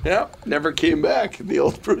 Wow. Yeah. Never came back. The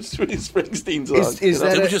old Bruce Springsteen song. Is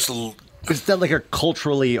that like a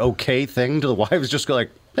culturally okay thing? Do the wives just go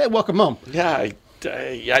like, "Hey, welcome home"? Yeah,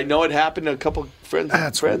 I know it happened to a couple friends.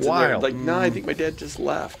 That's friends wild. And no, I think my dad just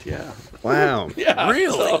left. Yeah. Wow. Yeah.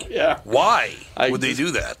 Really? So, yeah. Why would they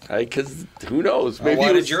do that? Because who knows? Maybe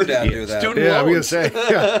why did your dad do that? Student Yeah, I'm going to loans. say.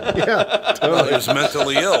 Yeah. Well, he was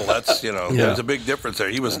mentally ill. That's, there's a big difference there.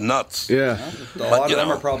 He was nuts. Yeah. A lot of them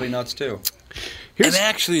are probably nuts, too. And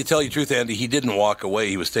actually, to tell you the truth, Andy, he didn't walk away.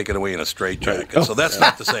 He was taken away in a straitjacket. So that's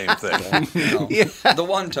not the same thing. The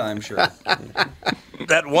one time, sure.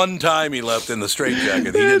 That one time he left in the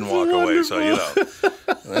straitjacket, he didn't walk away. So,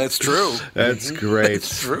 that's true. That's great.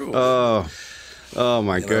 It's true. Oh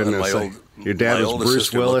my goodness. Your dad my was oldest Bruce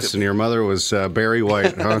sister Willis looked at and your mother was Barry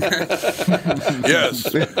White, huh?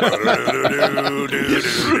 Yes.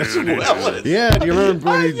 Yeah, do you remember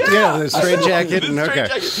when he, the straight jacket? And, okay.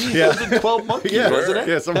 Yeah. Was it 12 Monkeys, wasn't it?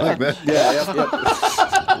 Yeah, something like that.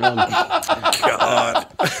 God.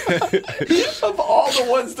 Of all the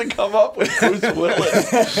ones to come up with Bruce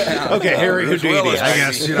Willis. Okay, Harry Bruce Houdini, Willis, I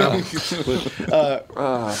guess,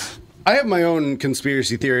 I have my own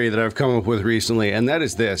conspiracy theory that I've come up with recently, and that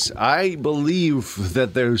is this. I believe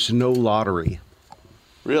that there's no lottery.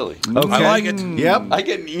 Really? Okay. I like it. Yep. I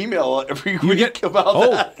get an email every week about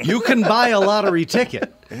that. You can buy a lottery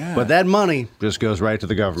ticket, but that money just goes right to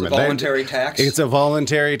the government. It's a voluntary tax? It's a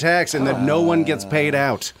voluntary tax, and that no one gets paid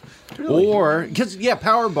out. Really? Or, because,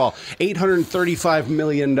 Powerball, $835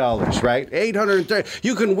 million, right? 830.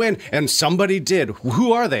 You can win, and somebody did.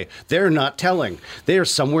 Who are they? They're not telling. They are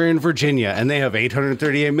somewhere in Virginia, and they have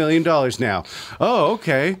 $838 million now. Oh,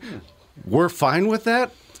 okay. We're fine with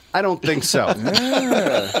that? I don't think so.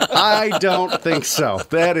 I don't think so.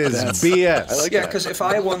 That is BS. Because if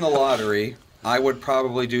I won the lottery, I would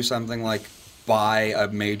probably do something like buy a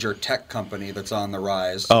major tech company that's on the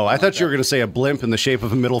rise. Oh, I thought you were going to say a blimp in the shape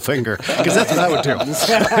of a middle finger, because that's what I would do.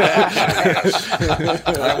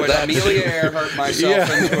 I would Amelia Earhart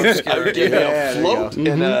myself into obscurity. I would get a float,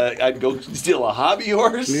 and I'd go steal a hobby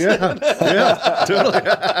horse. Yeah, totally.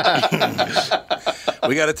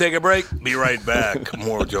 We got to take a break. Be right back.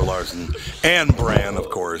 More with Joe Larson and Bran, of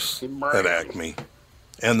course, at Acme,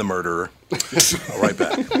 and the murderer. Right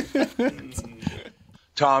back.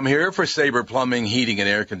 Tom here for Sabre Plumbing, Heating, and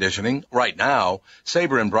Air Conditioning. Right now,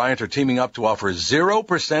 Sabre and Bryant are teaming up to offer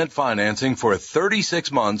 0% financing for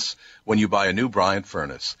 36 months when you buy a new Bryant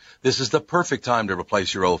furnace. This is the perfect time to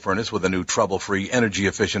replace your old furnace with a new trouble-free,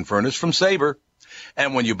 energy-efficient furnace from Sabre.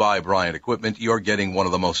 And when you buy Bryant equipment, you're getting one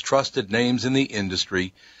of the most trusted names in the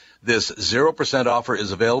industry. This 0% offer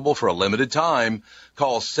is available for a limited time.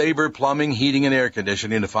 Call Sabre Plumbing, Heating, and Air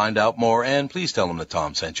Conditioning to find out more, and please tell them that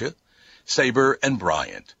Tom sent you. Sabre and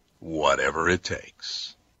Bryant, whatever it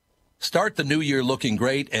takes. Start the new year looking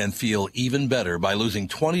great and feel even better by losing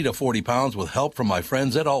 20 to 40 pounds with help from my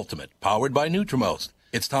friends at Ultimate, powered by Nutrimost.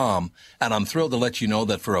 It's Tom, and I'm thrilled to let you know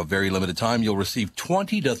that for a very limited time, you'll receive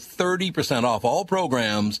 20 to 30% off all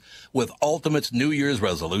programs with Ultimate's New Year's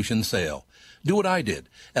resolution sale. Do what I did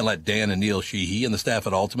and let Dan and Neil Sheehy and the staff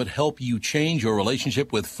at Ultimate help you change your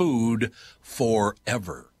relationship with food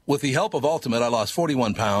forever. With the help of Ultimate, I lost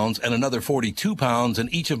 41 pounds and another 42 pounds in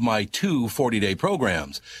each of my 2 40-day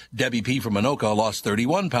programs. Debbie P. from Anoka lost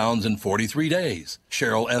 31 pounds in 43 days.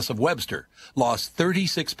 Cheryl S. of Webster lost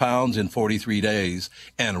 36 pounds in 43 days.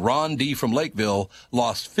 And Ron D. from Lakeville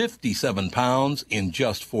lost 57 pounds in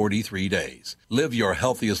just 43 days. Live your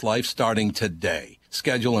healthiest life starting today.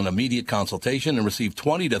 Schedule an immediate consultation and receive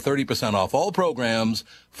 20 to 30% off all programs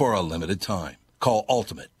for a limited time. Call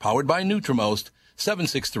Ultimate, powered by Nutrimost,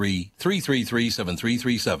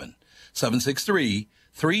 763-333-7337.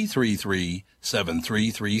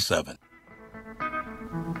 763-333-7337.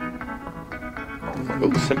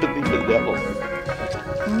 Oh, Sympathy for the Devil.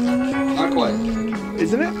 Not quite.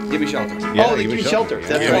 Isn't it? Give Me Shelter. Yeah, Give Me Shelter.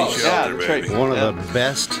 That's right. Shelter, That's right. One of the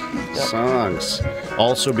best songs.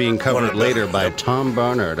 Also being covered later by Tom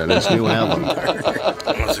Barnard on his new album.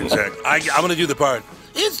 That's exact. I'm going to do the part.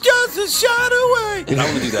 It's just a shot away. I'm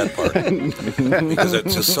going to do that part because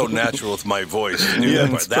it's just so natural with my voice. To do that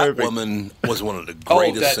part. That woman was one of the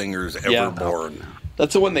greatest singers ever born.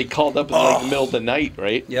 That's the one they called up in the middle of the night,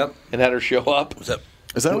 right? Yep. And had her show up. Is that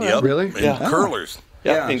right? Really? In curlers.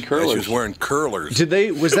 Yeah, in curlers. She was wearing curlers. Did they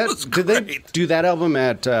do that album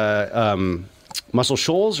at Muscle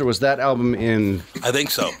Shoals, or was that album in? I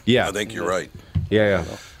think so. Yeah. I think you're right. Yeah.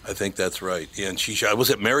 I think that's right. Yeah, and she was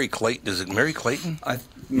it Mary Clayton? Is it Mary Clayton?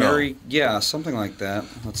 Yeah, something like that.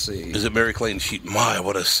 Let's see. Is it Mary Clayton?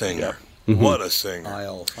 What a singer. Yeah. What a singer.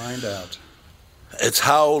 I'll find out. It's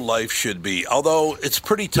how life should be. Although it's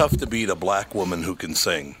pretty tough to beat a black woman who can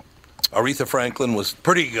sing. Aretha Franklin was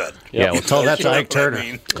pretty good. Yeah, we'll tell that to Ike Turner.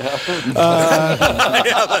 Yeah,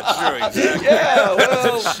 that's true. Exactly. Yeah,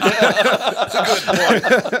 well, that's a good point.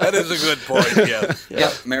 That is a good point. Yeah.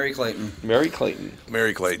 Yep, Mary Clayton. Mary Clayton.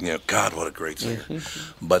 Yeah. God, what a great singer.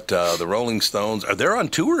 But the Rolling Stones they're on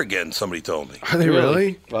tour again. Somebody told me. Are they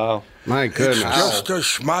really? Wow. My goodness. Just a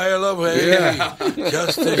smile away. Yeah.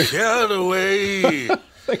 Just a shout away.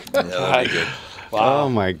 That'd be good. Wow. Oh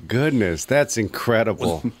my goodness, that's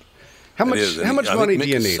incredible. How much money do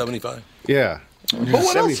you need? 75. Yeah. But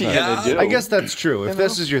what else are you going to do? I guess that's true. If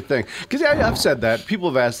this is your thing. Because I've said that. People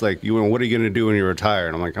have asked, like, what are you going to do when you retire?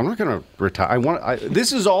 And I'm like, I'm not going to retire.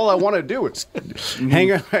 This is all I want to do. It's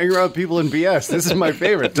hang around with people and BS. This is my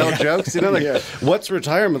favorite. Tell jokes. What's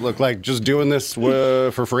retirement look like? Just doing this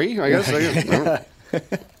for free, I guess?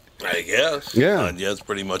 I guess. Yeah. That's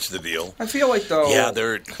pretty much the deal. I feel like, though,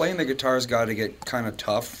 playing the guitar's got to get kind of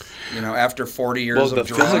tough, after 40 years of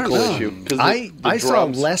drumming. Physical issue. I saw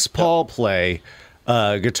Les Paul play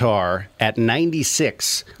guitar at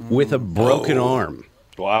 96 with a broken arm.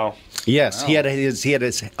 Wow. Yes, wow. He had his.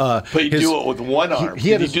 But you do it with one arm.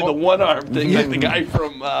 Did he do the one arm thing like the guy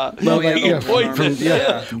from?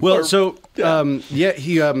 Well, so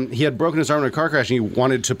he had broken his arm in a car crash, and he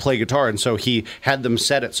wanted to play guitar, and so he had them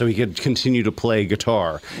set it so he could continue to play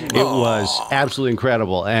guitar. It was absolutely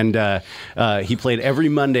incredible, and he played every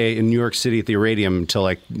Monday in New York City at the Iridium until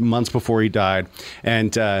like months before he died,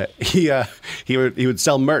 and he would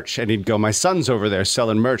sell merch, and he'd go, "My son's over there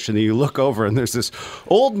selling merch," and then you look over, and there's this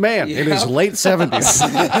old man in his late 70s.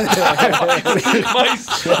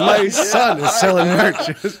 My son is selling merch.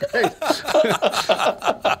 It was great.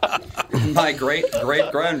 My great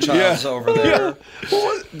grandchild's over there. Yeah.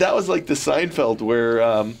 Well, that was like the Seinfeld where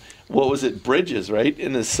what was it, Bridges, right?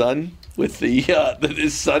 And his son with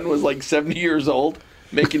his son was like 70 years old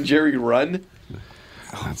making Jerry run.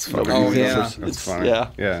 Oh, that's funny. Oh yeah, that's funny.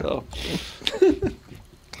 Yeah. So.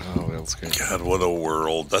 Oh, that's good. God, what a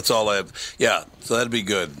world. That's all I have. Yeah, so that'd be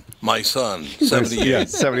good. My son, 78. Yeah,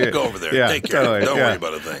 78. Go over there. Yeah, take care. Totally. Don't worry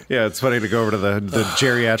about a thing. Yeah, it's funny to go over to the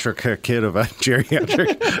geriatric kid of a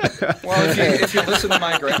geriatric. Well, if you listen to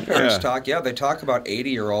my grandparents talk, they talk about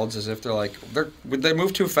 80-year-olds as if they're like, they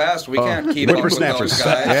move too fast. We can't keep up with those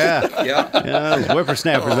guys. Yeah,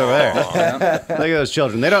 whippersnappers over there. Look at those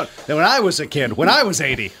children. They don't. When I was a kid, when I was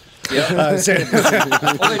 80. Yeah. Well, they say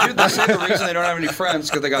the reason they don't have any friends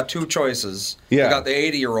because they got two choices. Yeah. They got the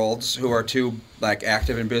 80-year-olds who are too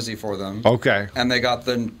active and busy for them. Okay. And they got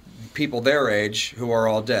the people their age who are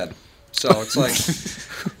all dead. So it's like,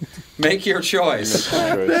 make your choice.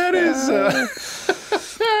 That is.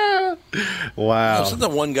 Wow. Isn't the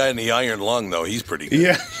one guy in the iron lung though? He's pretty good.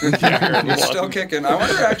 Yeah. He's still kicking. I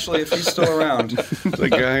wonder actually if he's still around. The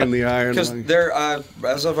guy in the iron Because lung. there,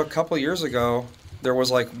 as of a couple years ago. there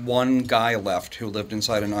was like one guy left who lived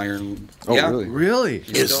inside an iron. Oh, yeah. Really?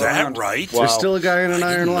 Is that right? There's still a guy in an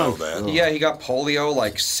iron lung. Yeah, he got polio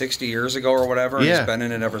like 60 years ago or whatever, and he's been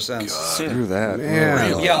in it ever since. Screw that.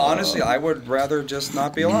 Yeah, honestly, I would rather just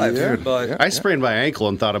not be alive. Dude, but I sprained my ankle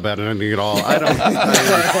and thought about it ending it all. I don't.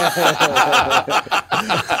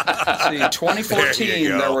 See,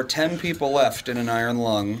 2014, there were 10 people left in an iron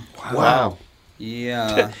lung. Wow.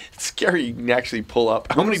 Yeah. It's scary. You can actually pull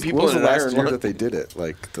up. How many people was in the an last iron year lung? that they did it?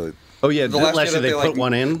 Like the. Oh yeah, The last year that they put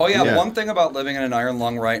one in. Oh yeah, one thing about living in an iron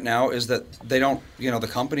lung right now is that they don't, the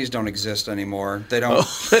companies don't exist anymore. They don't.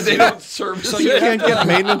 They don't service. So You can't get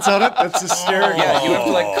maintenance on it. That's hysterical. Yeah, you have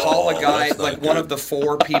to like call a guy, like one of the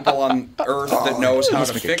 4 people on Earth that knows how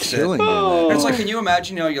to fix it. And it's like, can you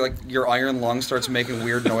imagine? You're like your iron lung starts making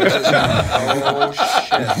weird noises. And you're like, oh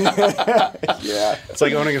shit! Yeah, it's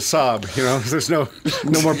like owning a Saab. There's no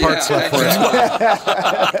more parts left for it.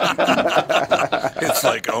 It's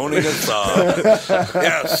like owning a Saab.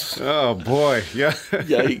 Yes. Oh boy. Yeah.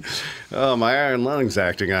 Yikes. Oh, my iron lung's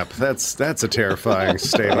acting up. That's a terrifying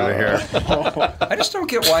state of the hair. I just don't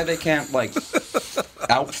get why they can't like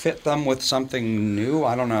outfit them with something new.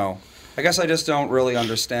 I don't know. I guess I just don't really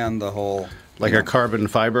understand the whole. Like a carbon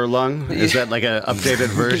fiber lung? Is that like an updated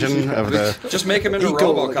version of the... Just make them into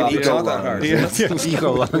RoboCop. It's not that hard. Yeah,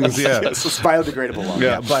 eco lungs, yeah. It's biodegradable lung.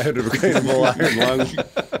 Yeah, biodegradable iron lung.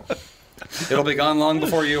 It'll be gone long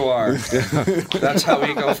before you are. That's how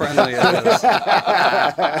eco-friendly it is.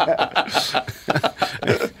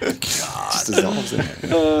 Just dissolves in it.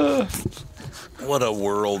 What a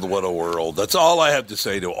world, what a world. That's all I have to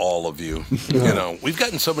say to all of you. We've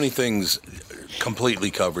gotten so many things completely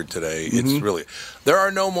covered today. It's really, there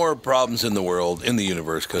are no more problems in the world, in the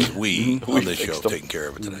universe, because we on this show have taken care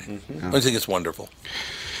of it today. I think it's wonderful.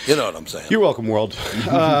 You know what I'm saying? You're welcome, world.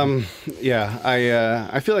 Yeah,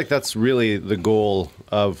 I feel like that's really the goal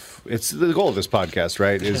of this podcast,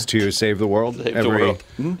 right? Is to save the world. Save the world.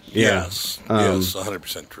 Yeah. Yes,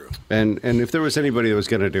 100% true. And if there was anybody that was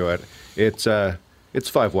going to do it, it's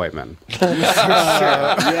 5 white men.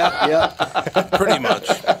 Yeah. Pretty much.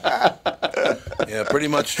 Yeah, pretty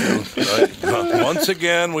much true. Once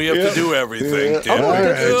again, we have to do everything.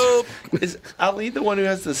 Oh, is Ali the one who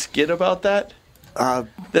has the skit about that?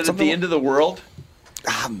 That at the end of the world?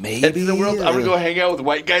 Maybe. At the end of the world, I'm going to go hang out with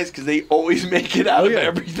white guys because they always make it out of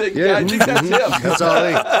everything. Yeah, I think that's him. That's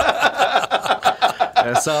Ali.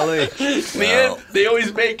 That's Ali. In the end, they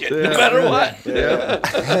always make it, no matter what. Yeah.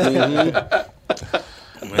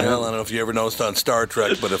 Well, I don't know if you ever noticed on Star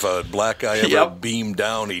Trek, but if a black guy ever beamed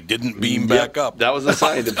down, he didn't beam back up. That was a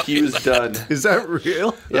sign that he was done. Is that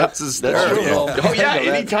real? Yep. That's hysterical. Oh, yeah.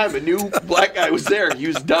 Anytime a new black guy was there, he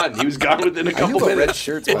was done. He was gone within a couple minutes. Red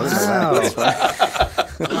shirts. Wow.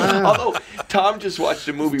 Although, Tom just watched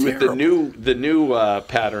a movie with the new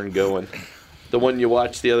pattern going. The one you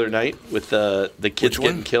watched the other night with the kids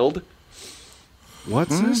getting killed.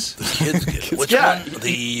 What's this? The kids get which one?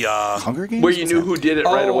 The Hunger Games? Where you knew who did it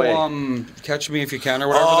right away. Catch Me If You Can or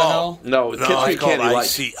whatever the hell? No, Catch Me If You Can.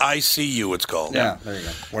 I See You, it's called. Yeah, there you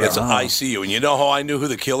go. It's I See You. And you know how I knew who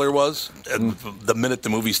the killer was the minute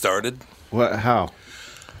the movie started? What? How?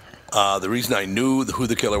 The reason I knew who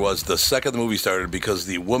the killer was the second the movie started because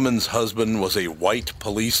the woman's husband was a white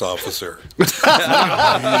police officer. He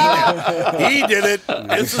did it.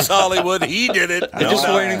 This is Hollywood. He did it. They're just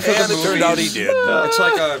waiting for the it turned out he did. It's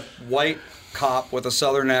like a white cop with a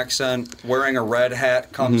southern accent wearing a red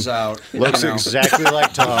hat comes out. Looks exactly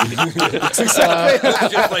like Tom. Looks just like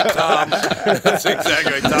Tom. That's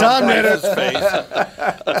exactly right. Tom did it. His face.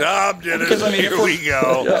 Tom did it. Here we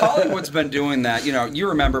go. Hollywood's been doing that. You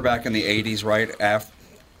remember back in the 80s, right?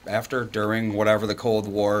 After, during, whatever, the Cold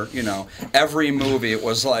War, every movie it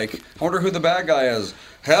was like, I wonder who the bad guy is.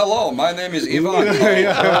 Hello, my name is Ivan.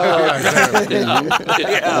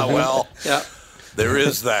 Yeah, well. Yeah. There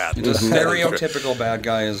is that. The stereotypical bad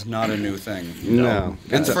guy is not a new thing. No.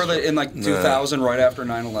 And in 2000, right after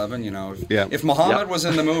 9/11, if Muhammad was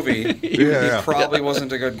in the movie, he probably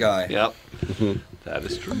wasn't a good guy. Yep. That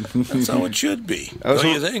is true. That's how it should be. Don't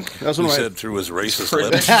you think? He said through his racist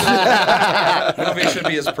lips. The movie should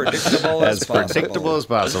be as predictable as possible. Predictable as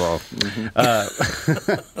possible.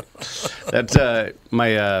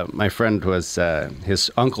 My friend was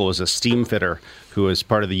his uncle was a steam fitter who was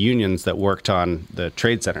part of the unions that worked on the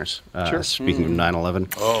trade centers. Speaking of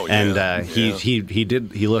 9/11. Oh, yeah. And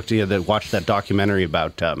he had watched that documentary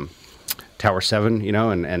about Tower 7,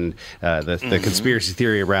 and the conspiracy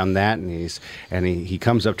theory around that. And he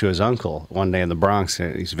comes up to his uncle one day in the Bronx.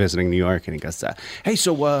 He's visiting New York, and he goes, "Hey,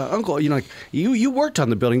 so Uncle, you worked on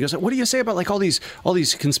the building." He goes, "What do you say about all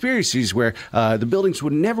these conspiracies where the buildings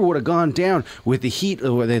would have gone down with the heat,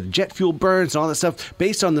 or the jet fuel burns and all that stuff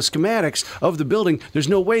based on the schematics of the building? There's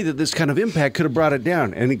no way that this kind of impact could have brought it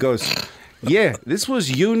down." And he goes, "Yeah, this was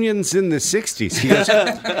unions in the 60s. He goes,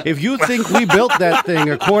 if you think we built that thing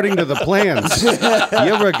according to the plans,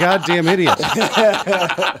 you're a goddamn idiot."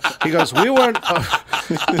 He goes, we weren't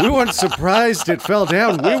surprised it fell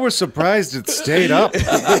down. We were surprised it stayed up."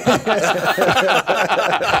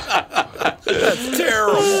 That's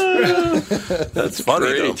terrible. That's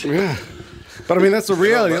funny, though. Yeah. But I mean, that's the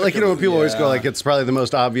reality. When people always go, it's probably the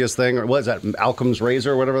most obvious thing, or what is that, Occam's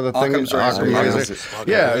razor, or whatever the thing is? Occam's razor.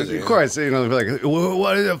 Yeah, of course. They'll be like,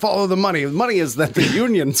 what is it? Follow the money. The money is that the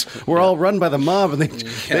unions were all run by the mob, and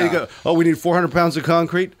they go, "Oh, we need 400 pounds of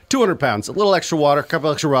concrete, 200 pounds, a little extra water, a couple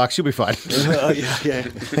extra rocks, you'll be fine." Yeah.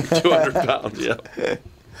 200 pounds, yeah.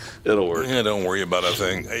 It'll work. Yeah, don't worry about a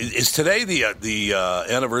thing. Is today the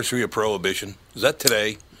anniversary of Prohibition? Is that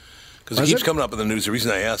today? Because it keeps coming up in the news. The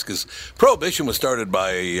reason I ask is Prohibition was started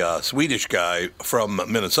by a Swedish guy from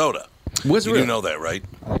Minnesota. Was it you really? do know that, right?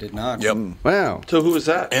 I did not. Yep. Wow. So who was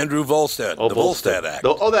that? Andrew Volstead. The Volstead Act.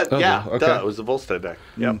 Okay. It was the Volstead Act.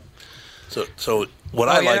 Yep. So what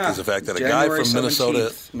I like is the fact that January a guy from Minnesota.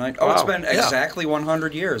 It's been exactly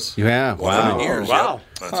 100 years. Yeah. 100 years. Wow.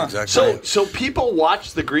 Yep. That's exactly right. So people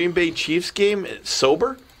watch the Green Bay Chiefs game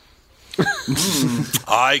sober?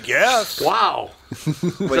 I guess. Wow.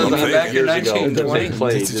 But you mean back in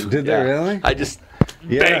 1920? Did they really? I just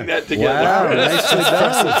banged that together. Wow, nicely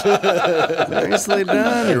done. Nicely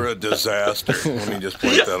done. You're a disaster. Let me just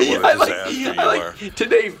point out what a disaster you are.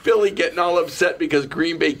 Today, Philly getting all upset because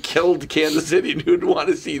Green Bay killed Kansas City, and who'd want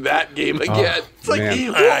to see that game again? It's like,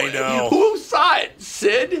 I know. Who saw it?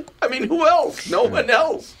 Sid? I mean, who else? No one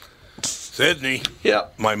else. Sydney. Yeah.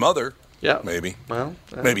 My mother. Yeah. Maybe. Well,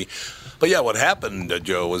 maybe. But yeah, what happened,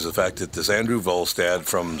 Joe, was the fact that this Andrew Volstead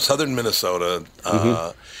from southern Minnesota,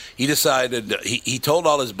 he decided, he told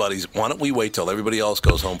all his buddies, why don't we wait till everybody else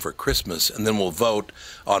goes home for Christmas, and then we'll vote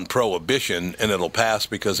on Prohibition, and it'll pass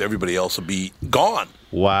because everybody else will be gone.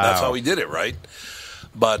 Wow. That's how he did it, right?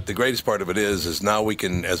 But the greatest part of it is now we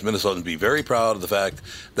can, as Minnesotans, be very proud of the fact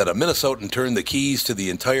that a Minnesotan turned the keys to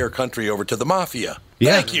the entire country over to the mafia.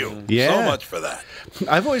 Yeah. Thank you so much for that.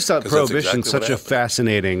 I've always thought Prohibition such a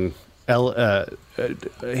fascinating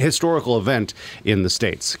historical event in the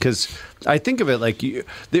States, because I think of it like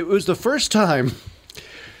it was the first time.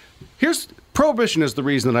 Prohibition is the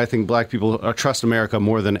reason that I think black people trust America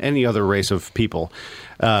more than any other race of people.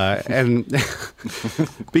 And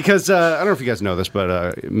because I don't know if you guys know this,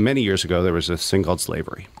 but many years ago there was this thing called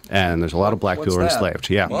slavery, and there's a lot of black people who were enslaved.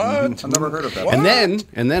 Yeah, what? I've never heard of that.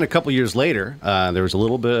 And then a couple years later, there was a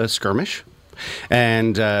little bit of skirmish,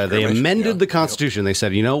 and they amended the Constitution. They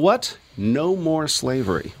said, you know what? No more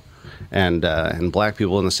slavery. And black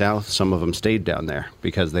people in the South, some of them stayed down there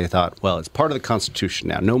because they thought, well, it's part of the Constitution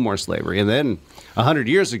now, no more slavery. And then 100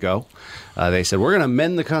 years ago, they said, we're going to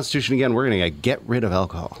amend the Constitution again. We're going to get rid of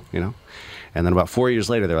alcohol, And then about 4 years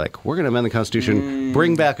later, they're like, we're going to amend the Constitution,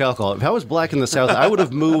 bring back alcohol. If I was black in the South, I would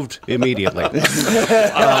have moved immediately.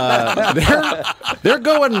 They're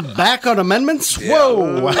going back on amendments?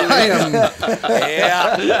 Whoa! I am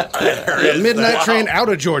the midnight train out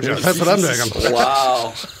of Georgia. That's what I'm doing.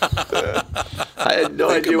 Wow. I had no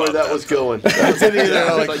idea where that was going. I didn't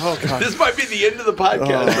either. Like, oh, God. This might be the end of the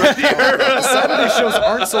podcast right here. Saturday shows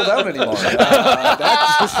aren't sold out anymore. Yeah,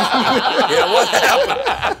 what happened?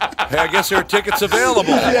 Hey, I guess there are tickets available.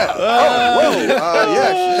 Yeah.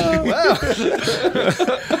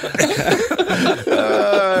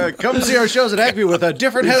 Come see our shows at Acme with a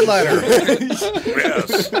different headliner.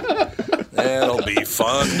 Yes. That'll be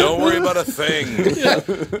fun. Don't worry about a thing.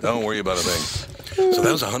 Don't worry about a thing. So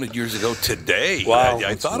that was 100 years ago today. Wow.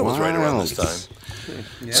 I thought it was right around this time.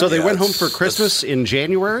 Yeah. So they went home for Christmas in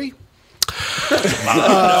January?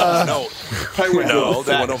 No. They went home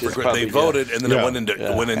for Christmas. They voted, and then it went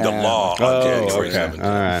into law on January 7th. All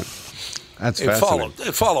right. That's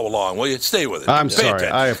fascinating. Follow along. Will you stay with it? I'm sorry.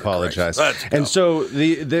 I apologize. And so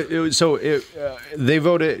they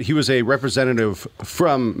voted. He was a representative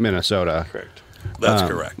from Minnesota. Correct. That's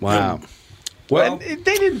correct. Wow. Well, they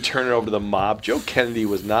didn't turn it over to the mob. Joe Kennedy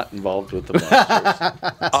was not involved with the mob.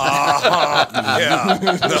 Yeah.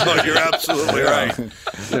 No, you're absolutely right.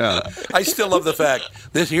 Yeah. I still love the fact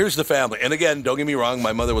here's the family. And again, don't get me wrong,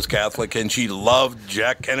 my mother was Catholic and she loved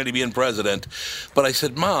Jack Kennedy being president. But I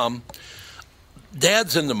said, Mom,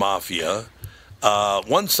 Dad's in the mafia.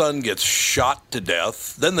 One son gets shot to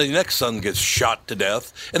death, then the next son gets shot to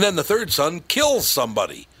death, and then the third son kills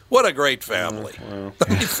somebody. What a great family.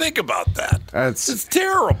 You think about that. It's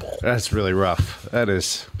terrible. That's really rough. That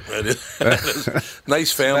is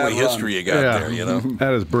nice family history you got there, you know.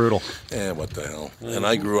 That is brutal. Yeah, what the hell. And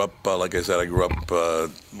I grew up, like I said, with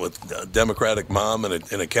a Democratic mom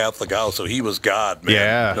in a Catholic house, so he was God, man.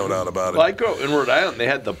 Yeah. No doubt about it. Well, I grew up in Rhode Island. They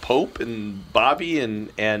had the Pope and Bobby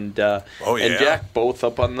and Jack both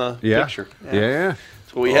up on the picture. Yeah.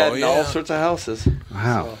 So we had in all sorts of houses.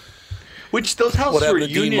 Wow. So. Which those houses were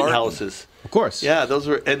union houses. Of course. Yeah, those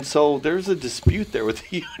were, and so there's a dispute there with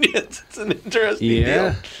the unions. It's an interesting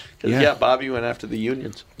deal. Because Bobby went after the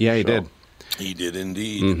unions. Yeah, he did. He did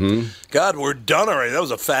indeed. Mm-hmm. God, we're done already. That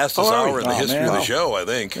was the fastest hour in the history of the show, I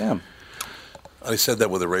think. Yeah. I said that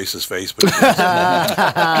with a racist face, but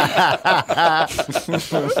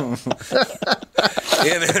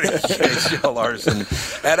in any case, Joe Larson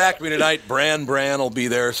at Acme tonight. Bran will be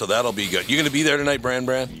there, so that'll be good. You going to be there tonight, Bran?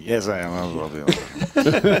 Yes, I am. I'll be there.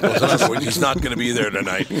 In other words, he's not going to be there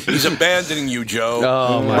tonight. He's abandoning you, Joe.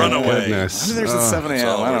 Oh, my Run away. Goodness. I'll be there at 7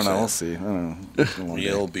 a.m. I don't know. We'll see. I don't know.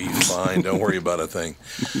 You'll be fine. Don't worry about a thing.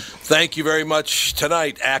 Thank you very much.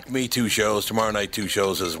 Tonight, Acme 2 shows. Tomorrow night, 2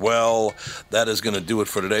 shows as well. That is going to do it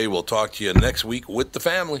for today. We'll talk to you next week with the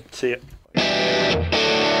family. See ya.